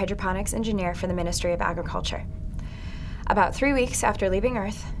serving as a hydroponics engineer for the Ministry of Agriculture. About 3 weeks after leaving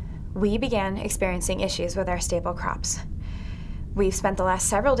Earth, we began experiencing issues with our staple crops. We've spent the last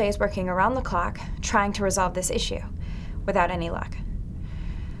several days working around the clock trying to resolve this issue, without any luck.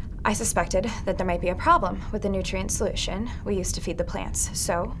 I suspected that there might be a problem with the nutrient solution we used to feed the plants,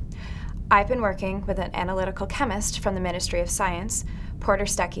 so I've been working with an analytical chemist from the Ministry of Science, Porter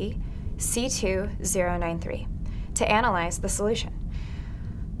Stuckey, C2093, to analyze the solution.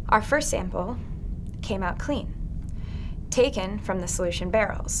 Our first sample came out clean, taken from the solution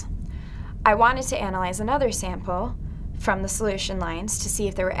barrels. I wanted to analyze another sample from the solution lines to see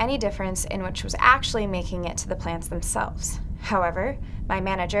if there were any difference in which was actually making it to the plants themselves. However, my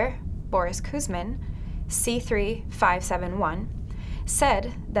manager, Boris Kuzmin, C3571,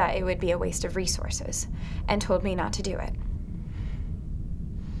 said that it would be a waste of resources and told me not to do it.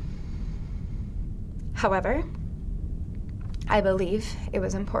 However, I believe it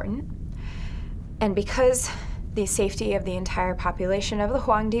was important, and because the safety of the entire population of the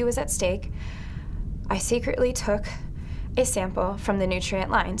Huangdi was at stake, I secretly took a sample from the nutrient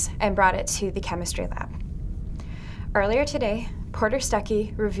lines and brought it to the chemistry lab. Earlier today, Porter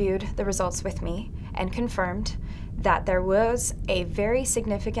Stuckey reviewed the results with me and confirmed that there was a very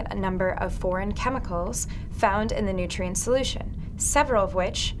significant number of foreign chemicals found in the nutrient solution, several of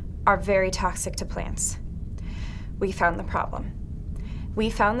which are very toxic to plants. We found the problem. We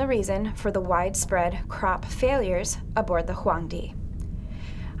found the reason for the widespread crop failures aboard the Huangdi.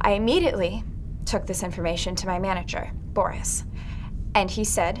 I immediately took this information to my manager, Boris, and he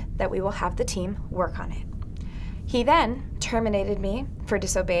said that we will have the team work on it. He then terminated me for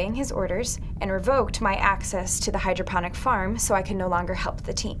disobeying his orders and revoked my access to the hydroponic farm so I could no longer help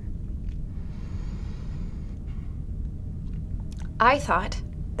the team. I thought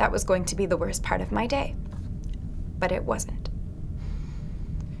that was going to be the worst part of my day, but it wasn't.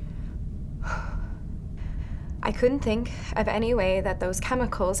 I couldn't think of any way that those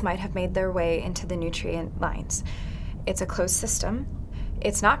chemicals might have made their way into the nutrient lines. It's a closed system.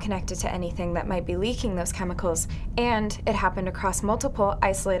 It's not connected to anything that might be leaking those chemicals, and it happened across multiple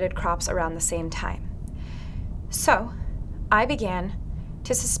isolated crops around the same time. So, I began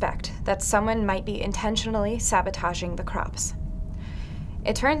to suspect that someone might be intentionally sabotaging the crops.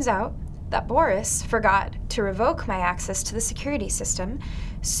 It turns out that Boris forgot to revoke my access to the security system,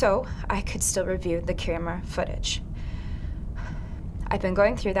 so I could still review the camera footage. I've been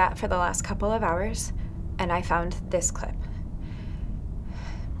going through that for the last couple of hours, and I found this clip.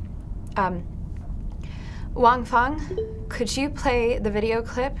 Wang Fang, could you play the video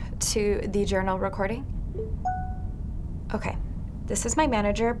clip to the journal recording? Okay, this is my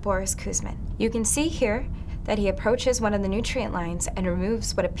manager, Boris Kuzmin. You can see here that he approaches one of the nutrient lines and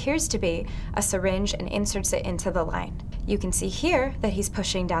removes what appears to be a syringe and inserts it into the line. You can see here that he's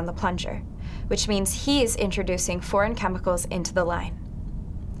pushing down the plunger, which means he's introducing foreign chemicals into the line.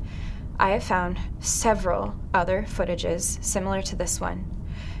 I have found several other footages similar to this one,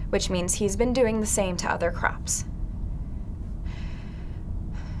 which means he's been doing the same to other crops.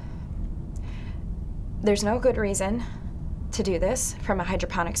 There's no good reason to do this from a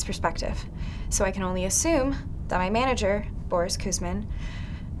hydroponics perspective, so I can only assume that my manager, Boris Kuzmin,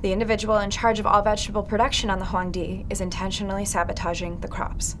 the individual in charge of all vegetable production on the Huangdi, is intentionally sabotaging the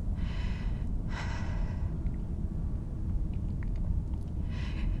crops.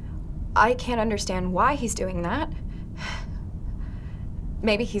 I can't understand why he's doing that.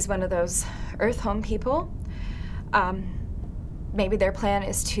 Maybe he's one of those Earth Home people. Maybe their plan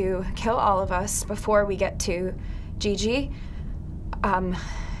is to kill all of us before we get to Jiji. I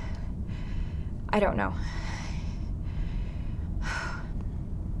don't know.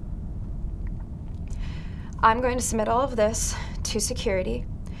 I'm going to submit all of this to security.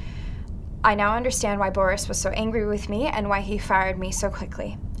 I now understand why Boris was so angry with me and why he fired me so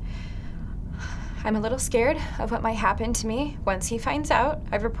quickly. I'm a little scared of what might happen to me once he finds out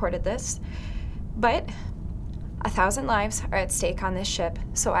I've reported this, but 1,000 lives are at stake on this ship,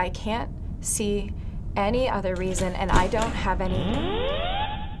 so I can't see any other reason, and I don't have any...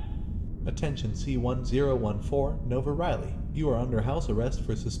 Attention C-1014, Nova Riley. You are under house arrest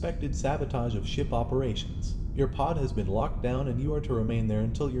for suspected sabotage of ship operations. Your pod has been locked down and you are to remain there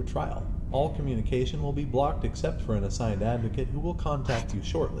until your trial. All communication will be blocked except for an assigned advocate who will contact you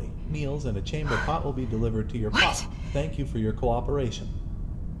shortly. Meals and a chamber pot will be delivered to your pod. Thank you for your cooperation.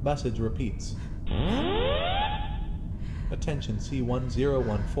 Message repeats. Attention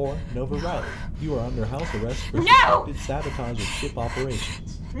C-1014, Nova Riley. You are under house arrest for suspected sabotage of ship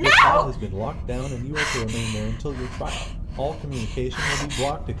operations. Your pod has been locked down and you are to remain there until your trial. All communication will be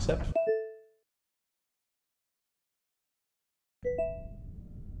blocked except for...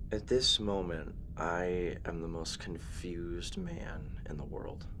 At this moment, I am the most confused man in the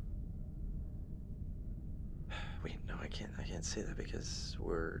world. Wait, no, I can't say that because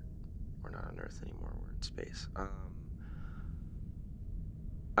we're not on Earth anymore. We're in space.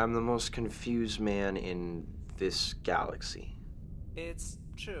 I'm the most confused man in this galaxy. It's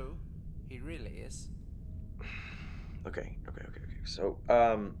true. He really is. Okay. So,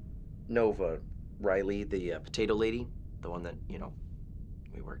 Nova, Riley, the potato lady, the one that,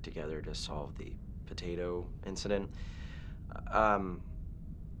 we worked together to solve the potato incident. I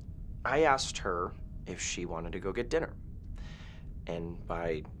asked her if she wanted to go get dinner. And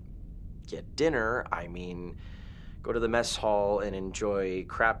by get dinner, I mean go to the mess hall and enjoy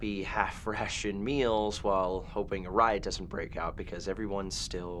crappy half-ration meals while hoping a riot doesn't break out because everyone's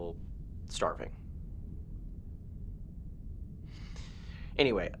still starving.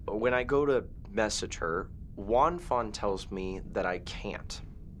 Anyway, when I go to message her, Wanfan tells me that I can't.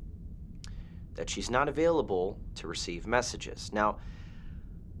 That she's not available to receive messages. Now,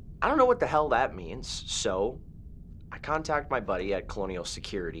 I don't know what the hell that means, so I contact my buddy at Colonial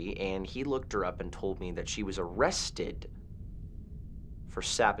Security, and he looked her up and told me that she was arrested for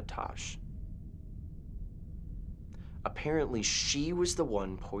sabotage. Apparently, she was the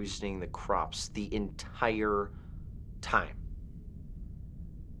one poisoning the crops the entire time.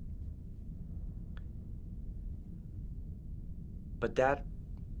 But that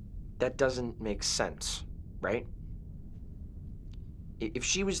doesn't make sense, right? If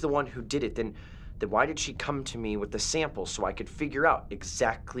she was the one who did it, then why did she come to me with the sample so I could figure out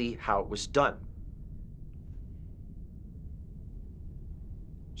exactly how it was done?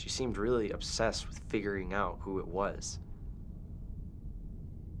 She seemed really obsessed with figuring out who it was.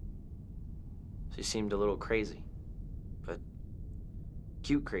 She seemed a little crazy, but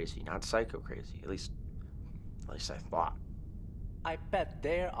cute crazy, not psycho crazy. At least I thought. I bet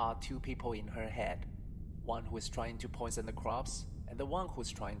there are two people in her head. One who is trying to poison the crops, and the one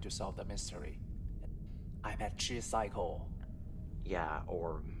who's trying to solve the mystery. I bet she's psycho. Yeah,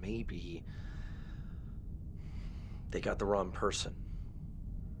 or maybe they got the wrong person.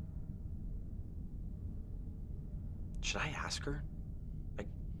 Should I ask her?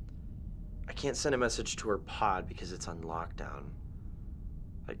 I can't send a message to her pod because it's on lockdown.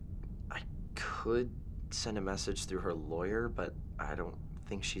 I could send a message through her lawyer, but I don't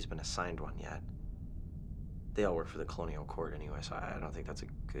think she's been assigned one yet. They all work for the Colonial Court anyway, so I don't think that's a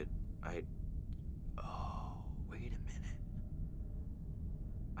good... Oh, wait a minute.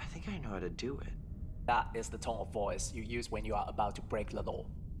 I think I know how to do it. That is the tone of voice you use when you are about to break the law.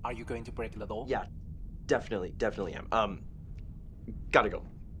 Are you going to break the law? Yeah, definitely am. Gotta go.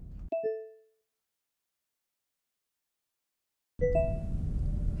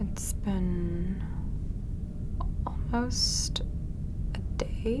 It's been almost a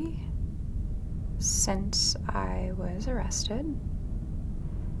day since I was arrested,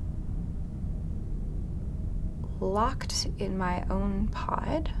 locked in my own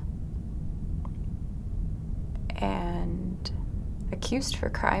pod, and accused for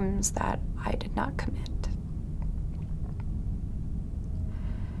crimes that I did not commit.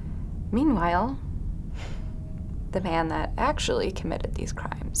 Meanwhile, the man that actually committed these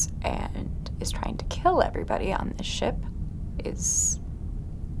crimes and is trying to kill everybody on this ship is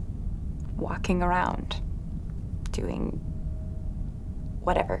walking around doing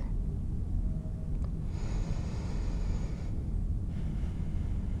whatever.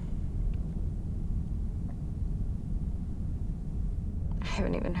 I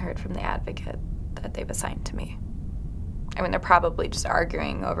haven't even heard from the advocate that they've assigned to me. I mean, they're probably just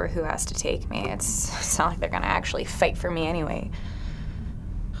arguing over who has to take me. It's not like they're gonna actually fight for me anyway.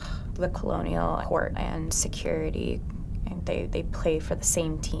 The Colonial Court and Security, they play for the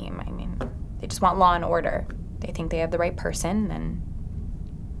same team. I mean, they just want law and order. They think they have the right person, and,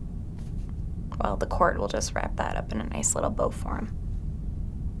 well, the court will just wrap that up in a nice little bow for him.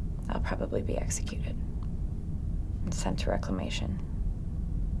 I'll probably be executed and sent to reclamation.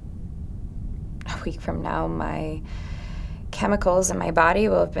 A week from now, my chemicals in my body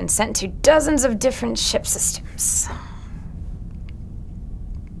will have been sent to dozens of different ship systems.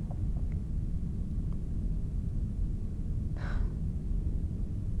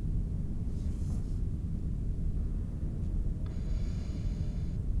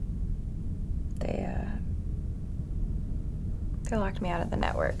 They locked me out of the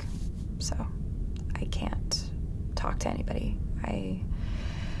network, so I can't talk to anybody.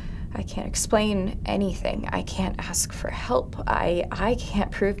 I can't explain anything. I can't ask for help. I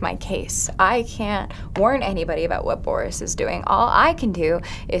can't prove my case. I can't warn anybody about what Boris is doing. All I can do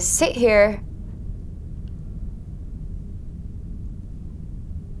is sit here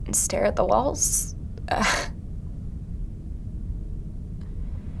and stare at the walls.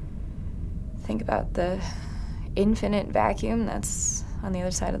 Think about the infinite vacuum that's on the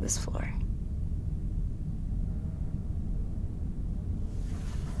other side of this floor.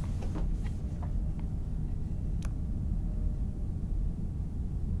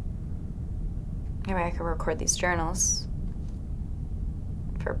 Maybe I could record these journals.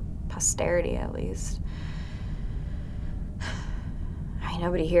 For posterity, at least. I mean,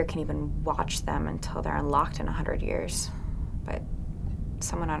 nobody here can even watch them until they're unlocked in 100 years. But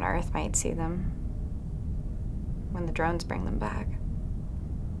someone on Earth might see them when the drones bring them back.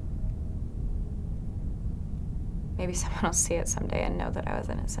 Maybe someone will see it someday and know that I was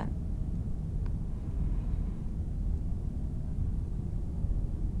innocent.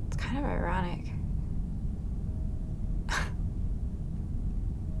 It's kind of ironic.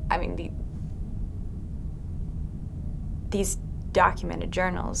 I mean, these documented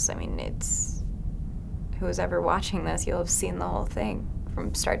journals, I mean, it's... Who's ever watching this, you'll have seen the whole thing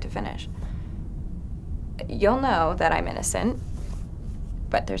from start to finish. You'll know that I'm innocent,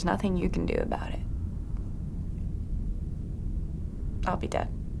 but there's nothing you can do about it. I'll be dead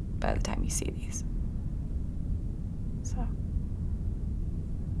by the time you see these. So.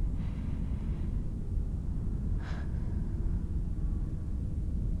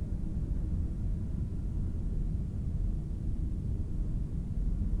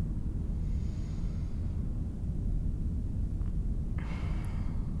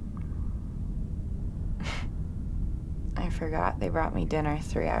 I forgot they brought me dinner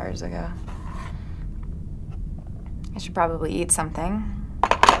 3 hours ago. I should probably eat something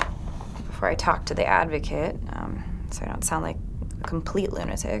before I talk to the advocate, so I don't sound like a complete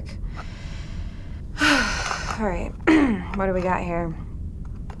lunatic. All right, what do we got here?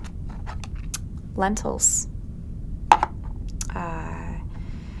 Lentils. Half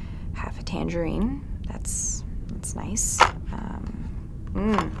a tangerine. That's nice.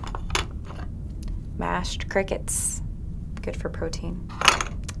 Mashed crickets. Good for protein.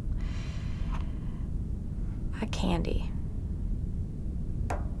 A candy.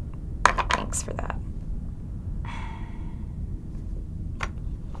 Thanks for that.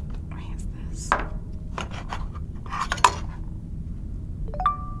 What is this?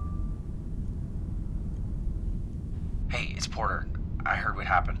 Hey, it's Porter. I heard what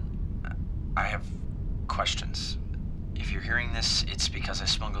happened. I have questions. If you're hearing this, it's because I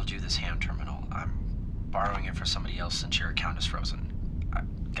smuggled you this ham terminal. I'm borrowing it for somebody else since your account is frozen. I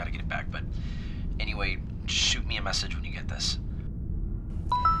gotta get it back, but anyway, shoot me a message when you get this.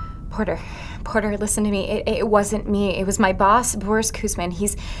 Porter, listen to me. It wasn't me. It was my boss, Boris Kuzmin.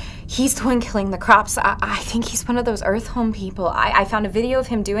 He's the one killing the crops. I think he's one of those Earth Home people. I found a video of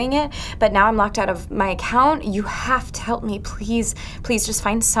him doing it, but now I'm locked out of my account. You have to help me, please. Please, just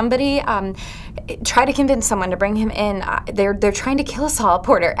find somebody. Try to convince someone to bring him in. They're trying to kill us all,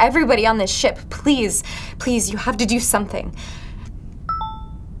 Porter. Everybody on this ship. Please, you have to do something.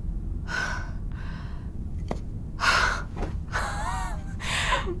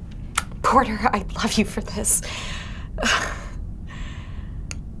 Porter, I love you for this.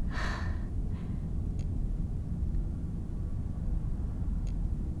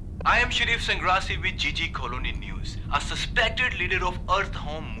 I am Sharif Sangrasi with JijiColony News. A suspected leader of Earth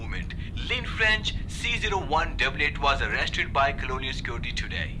Home movement, Lynne French, C0188, was arrested by colonial security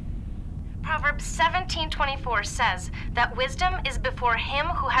today. Proverbs 17:24 says that wisdom is before him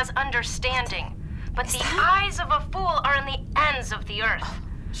who has understanding, but the eyes of a fool are in the ends of the earth.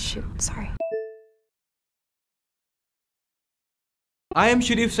 Shoot, sorry. I am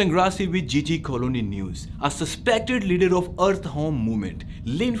Sharif Sangrasi with JijiColony News. A suspected leader of Earth Home movement,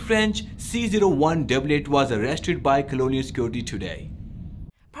 Lynne French, C0188, was arrested by colonial security today.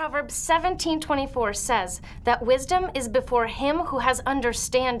 Proverbs 17:24 says that wisdom is before him who has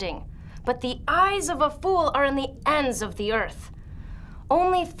understanding, but the eyes of a fool are in the ends of the earth.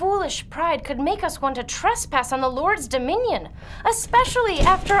 Only foolish pride could make us want to trespass on the Lord's dominion, especially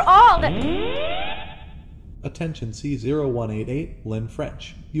after all that... Attention C0188, Lynne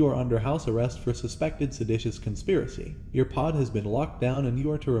French. You are under house arrest for suspected seditious conspiracy. Your pod has been locked down and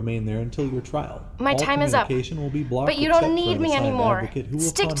you are to remain there until your trial. My time is up, will be blocked, but you don't need me anymore.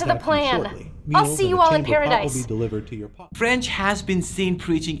 Stick to the plan. I'll see you all in paradise. Will be delivered to your pod. French has been seen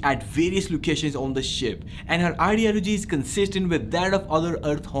preaching at various locations on the ship, and her ideology is consistent with that of other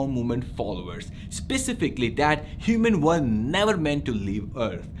Earth Home movement followers, specifically that humans were never meant to leave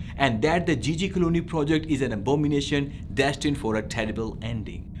Earth, and that the JijiColony project is an abomination destined for a terrible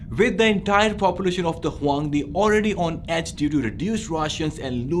ending. With the entire population of the Huangdi already on edge due to reduced rations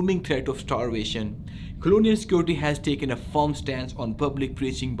and looming threat of starvation, colonial security has taken a firm stance on public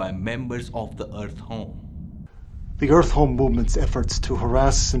preaching by members of the Earth Home. The Earth Home movement's efforts to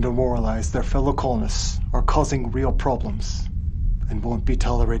harass and demoralize their fellow colonists are causing real problems and won't be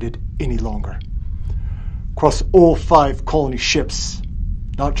tolerated any longer. Across all 5 colony ships,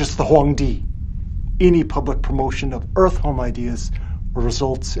 not just the Huangdi, any public promotion of Earth Home ideas will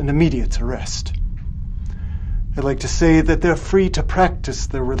result in immediate arrest. I'd like to say that they're free to practice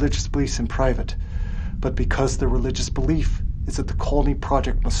their religious beliefs in private, but because their religious belief is that the colony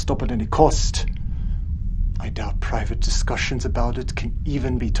project must stop at any cost, I doubt private discussions about it can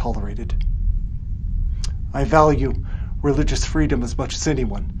even be tolerated. I value religious freedom as much as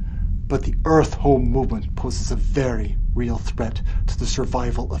anyone, but the Earth Home movement poses a very real threat to the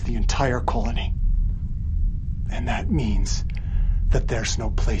survival of the entire colony. And that means that there's no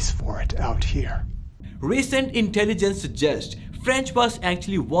place for it out here. Recent intelligence suggests French was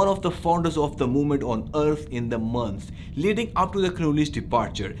actually one of the founders of the movement on Earth in the months leading up to the colonialist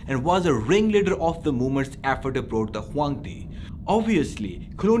departure and was a ringleader of the movement's effort aboard the Huangdi. Obviously,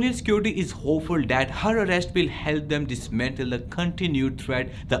 colonial security is hopeful that her arrest will help them dismantle the continued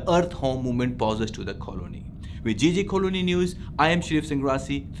threat the Earth Home movement poses to the colony. With JijiColony News, I am Sharif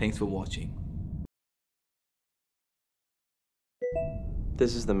Sangrasi. Thanks for watching.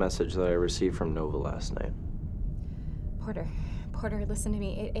 This is the message that I received from Nova last night. Porter, listen to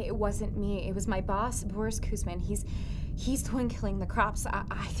me. It wasn't me. It was my boss, Boris Kuzmin. He's the one killing the crops.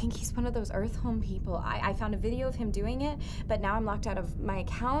 I think he's one of those Earth Home people. I found a video of him doing it, but now I'm locked out of my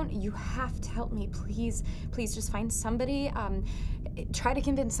account. You have to help me, please. Please just find somebody. Try to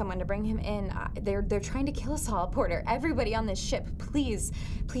convince someone to bring him in. They're trying to kill us all, Porter. Everybody on this ship. Please,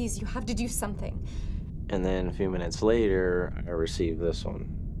 you have to do something. And then a few minutes later, I received this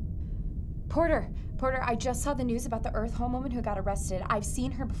one. Porter, I just saw the news about the Earth Home woman who got arrested. I've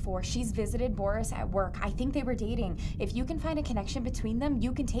seen her before. She's visited Boris at work. I think they were dating. If you can find a connection between them,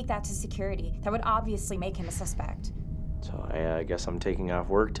 you can take that to security. That would obviously make him a suspect. So I guess I'm taking off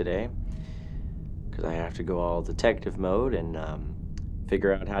work today because I have to go all detective mode and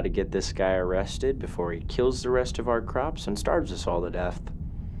figure out how to get this guy arrested before he kills the rest of our crops and starves us all to death.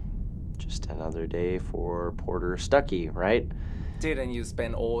 Just another day for Porter Stuckey, right? Didn't you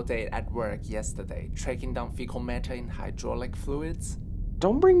spend all day at work yesterday tracking down fecal matter in hydraulic fluids?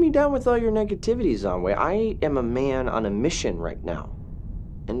 Don't bring me down with all your negativity, Zong-Wei. I am a man on a mission right now.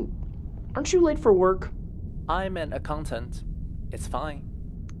 And aren't you late for work? I'm an accountant. It's fine.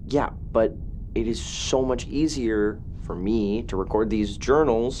 Yeah, but it is so much easier for me to record these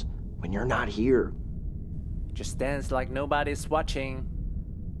journals when you're not here. It just dance like nobody's watching.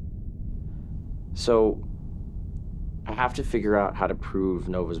 So, I have to figure out how to prove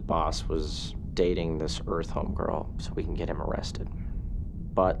Nova's boss was dating this Earth Home girl so we can get him arrested.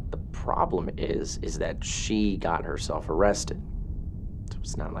 But the problem is that she got herself arrested. So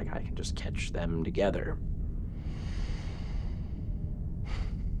it's not like I can just catch them together.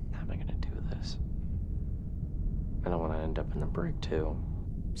 How am I gonna do this? I don't want to end up in the brig too.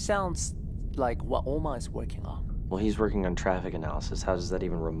 Sounds like what Omar is working on. Well, he's working on traffic analysis. How does that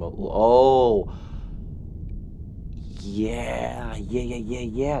even remote? Oh! Yeah.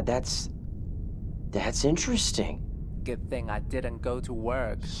 That's interesting. Good thing I didn't go to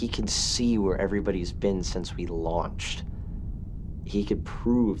work. He can see where everybody's been since we launched. He could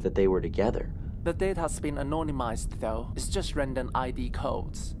prove that they were together. The data's been anonymized, though. It's just random ID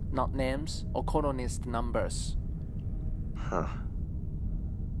codes, not names or colonist numbers. Huh.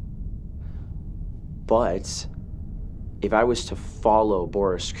 But if I was to follow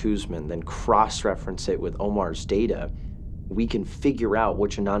Boris Kuzmin, then cross-reference it with Omar's data, we can figure out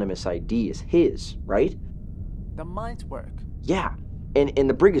which anonymous ID is his, right? That might work. Yeah, and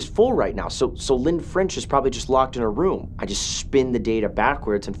the brig is full right now, so Lynne French is probably just locked in her room. I just spin the data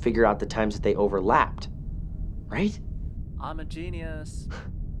backwards and figure out the times that they overlapped, right? I'm a genius.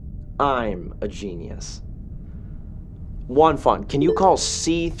 I'm a genius. Wanfan, can you call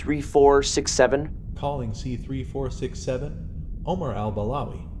C3467? Calling C3467, Omar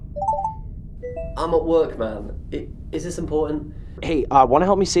al-Balawi. I'm at work, man. Is this important? Hey, want to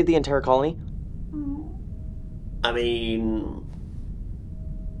help me save the entire colony? I mean...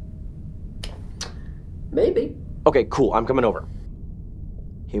 maybe. Okay, cool, I'm coming over.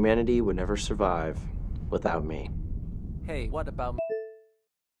 Humanity would never survive without me. Hey, what about me?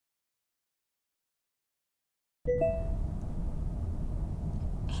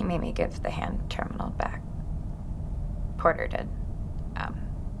 He made me give the hand terminal back. Porter did.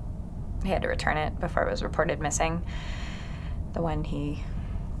 He had to return it before it was reported missing. The one he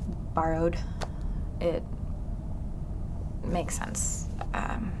borrowed. It makes sense,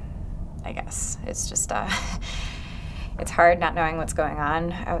 I guess. It's just, it's hard not knowing what's going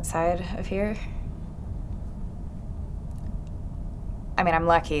on outside of here. I mean, I'm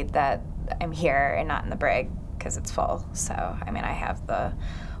lucky that I'm here and not in the brig, because it's full. So, I mean, I have the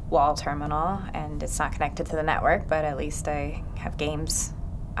wall terminal, and it's not connected to the network, but at least I have games,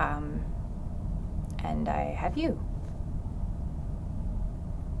 and I have you.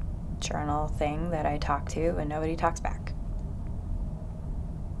 Journal thing that I talk to, and nobody talks back.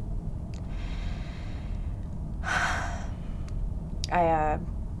 I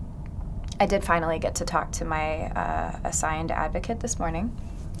did finally get to talk to my assigned advocate this morning.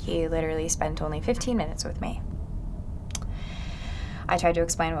 He literally spent only 15 minutes with me. I tried to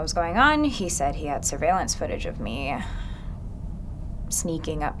explain what was going on. He said he had surveillance footage of me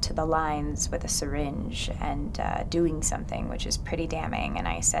sneaking up to the lines with a syringe and doing something, which is pretty damning. And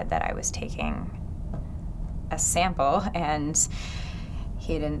I said that I was taking a sample, and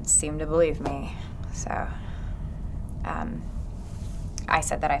he didn't seem to believe me. So I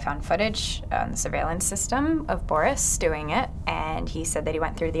said that I found footage on the surveillance system of Boris doing it, and he said that he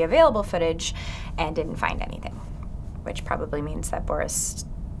went through the available footage and didn't find anything, which probably means that Boris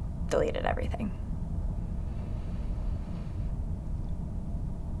deleted everything.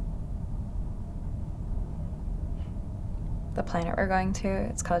 The planet we're going to,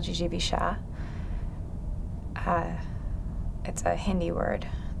 it's called Ksjusha. It's a Hindi word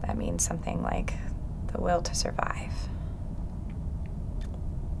that means something like the will to survive.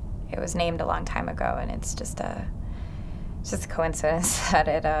 It was named a long time ago, and it's just a coincidence that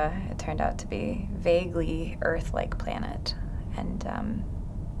it turned out to be vaguely Earth-like planet, and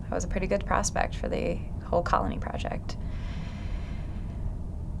that was a pretty good prospect for the whole colony project.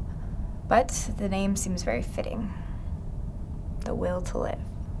 But the name seems very fitting. The will to live.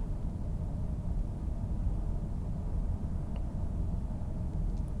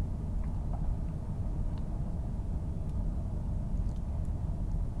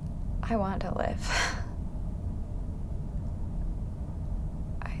 I want to live.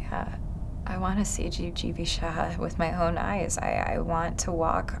 I want to see Ksjusha with my own eyes. I want to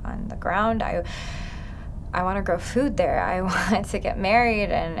walk on the ground. I want to grow food there. I want to get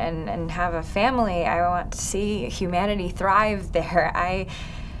married and have a family. I want to see humanity thrive there. I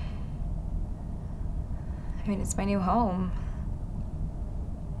mean, it's my new home.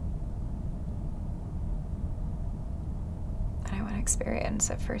 And I want to experience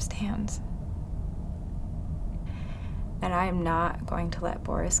it firsthand. And I am not going to let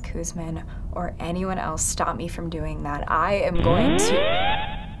Boris Kuzmin or anyone else stop me from doing that. I am going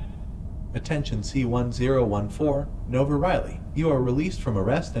to... Attention C-1014, Nova Riley. You are released from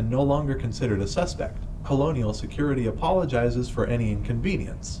arrest and no longer considered a suspect. Colonial Security apologizes for any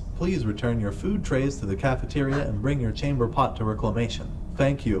inconvenience. Please return your food trays to the cafeteria and bring your chamber pot to reclamation.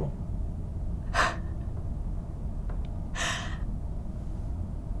 Thank you.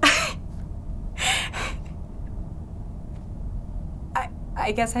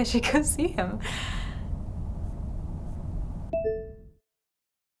 I guess I should go see him.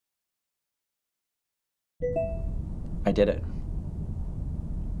 I did it.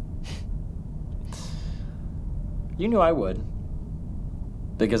 You knew I would,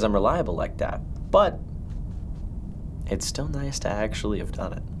 because I'm reliable like that, but it's still nice to actually have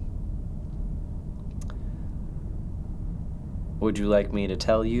done it. Would you like me to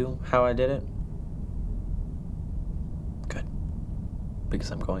tell you how I did it? Good, because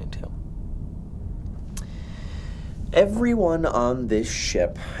I'm going to. Everyone on this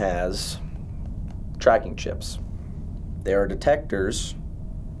ship has tracking chips. There are detectors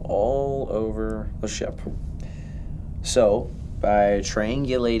all over the ship. So, by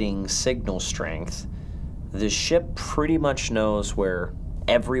triangulating signal strength, the ship pretty much knows where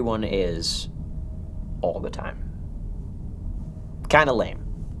everyone is all the time. Kinda lame,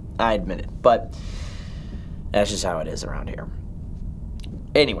 I admit it, but that's just how it is around here.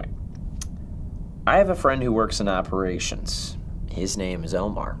 Anyway, I have a friend who works in operations. His name is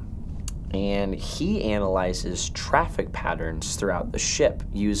Omar. And he analyzes traffic patterns throughout the ship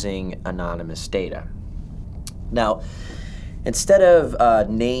using anonymous data. Now, instead of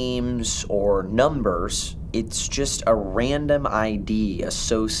names or numbers, it's just a random ID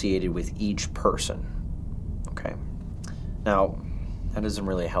associated with each person. Okay? Now, that doesn't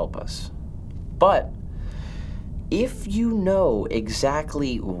really help us. But if you know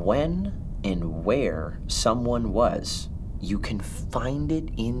exactly when and where someone was, you can find it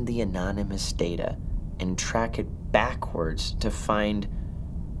in the anonymous data and track it backwards to find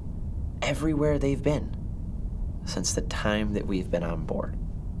everywhere they've been since the time that we've been on board.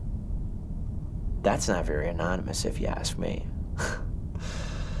 That's not very anonymous if you ask me.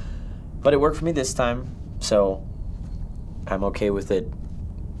 But it worked for me this time, so I'm okay with it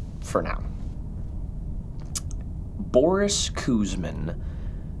for now. Boris Kuzmin,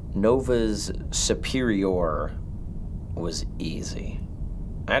 Nova's superior, was easy.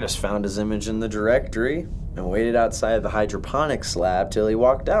 I just found his image in the directory and waited outside the hydroponics lab till he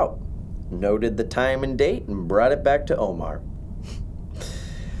walked out, noted the time and date, and brought it back to Omar.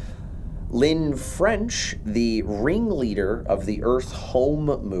 Lynne French, the ringleader of the Earth Home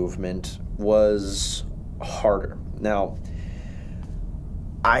movement, was harder. Now,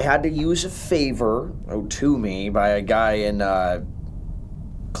 I had to use a favor owed to me by a guy in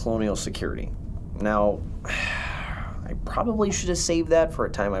Colonial Security. Now, I probably should have saved that for a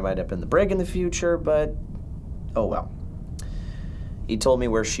time I might have been the brig in the future, but oh well. He told me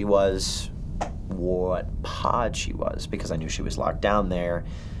where she was, what pod she was, because I knew she was locked down there,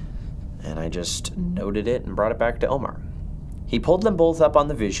 and I just noted it and brought it back to Omar. He pulled them both up on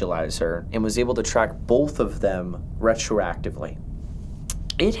the visualizer and was able to track both of them retroactively.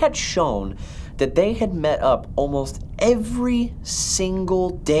 It had shown that they had met up almost every single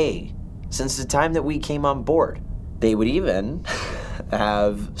day since the time that we came on board. They would even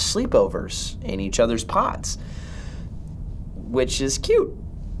have sleepovers in each other's pods, which is cute,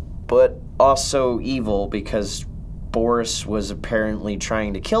 but also evil because Boris was apparently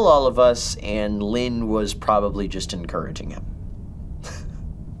trying to kill all of us and Lynne was probably just encouraging him.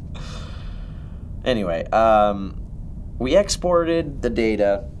 Anyway, we exported the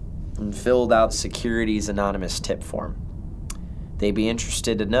data and filled out security's anonymous tip form. They'd be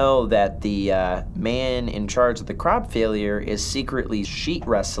interested to know that the man in charge of the crop failure is secretly sheet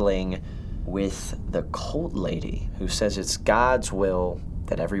wrestling with the cult lady who says it's God's will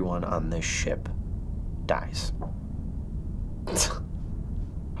that everyone on this ship dies.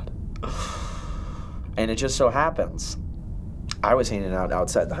 And it just so happens, I was hanging out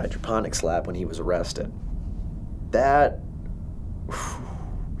outside the hydroponics lab when he was arrested. That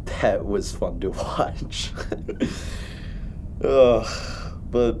was fun to watch.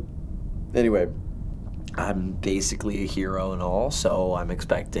 But anyway, I'm basically a hero and all, so I'm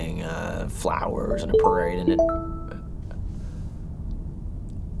expecting flowers and a parade and it.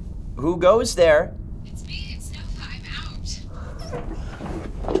 Who goes there? It's me, it's Snow. I'm out.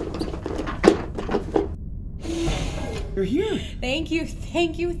 You're here. Thank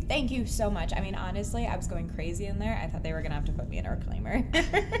you so much. I mean, honestly, I was going crazy in there. I thought they were gonna have to put me in a reclaimer.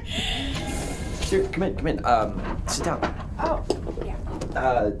 Here, come in. Sit down. Oh,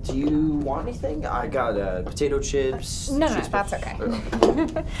 yeah. Do you want anything? I got potato chips. No, that's okay.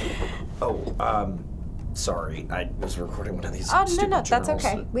 Sorry. I was recording one of these. Oh, stupid no, that's journals.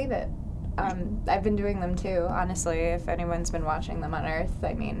 okay. Leave it. I've been doing them too, honestly. If anyone's been watching them on Earth,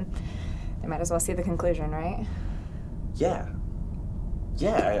 I mean, they might as well see the conclusion, right? Yeah,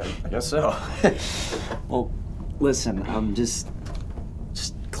 I guess so. Well, listen, I'm just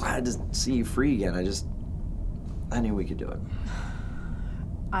glad to see you free again. I knew we could do it.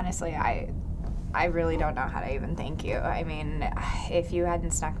 Honestly, I really don't know how to even thank you. I mean, if you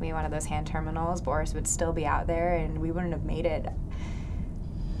hadn't snuck me one of those hand terminals, Boris would still be out there and we wouldn't have made it.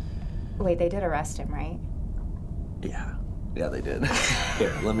 Wait, they did arrest him, right? Yeah, they did.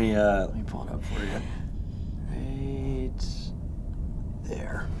 Here, let me pull it up for you. Right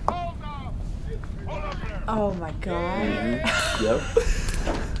there. Oh my god. Yep.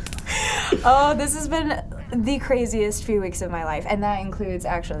 Oh, this has been the craziest few weeks of my life, and that includes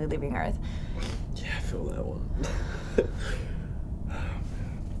actually leaving Earth. Yeah, I feel that one.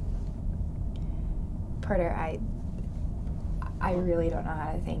 Porter, I really don't know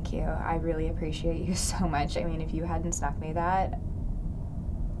how to thank you. I really appreciate you so much. I mean, if you hadn't snuck me that,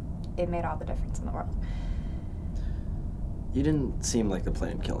 it made all the difference in the world. You didn't seem like the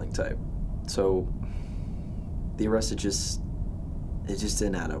planned killing type, so the arrest it just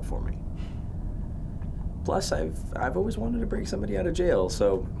didn't add up for me. Plus, I've always wanted to break somebody out of jail,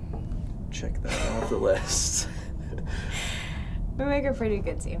 so check that off the list. We make a pretty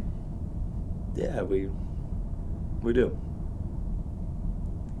good team. Yeah, we do.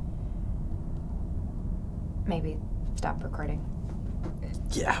 Maybe stop recording.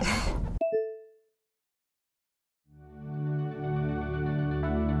 Yeah.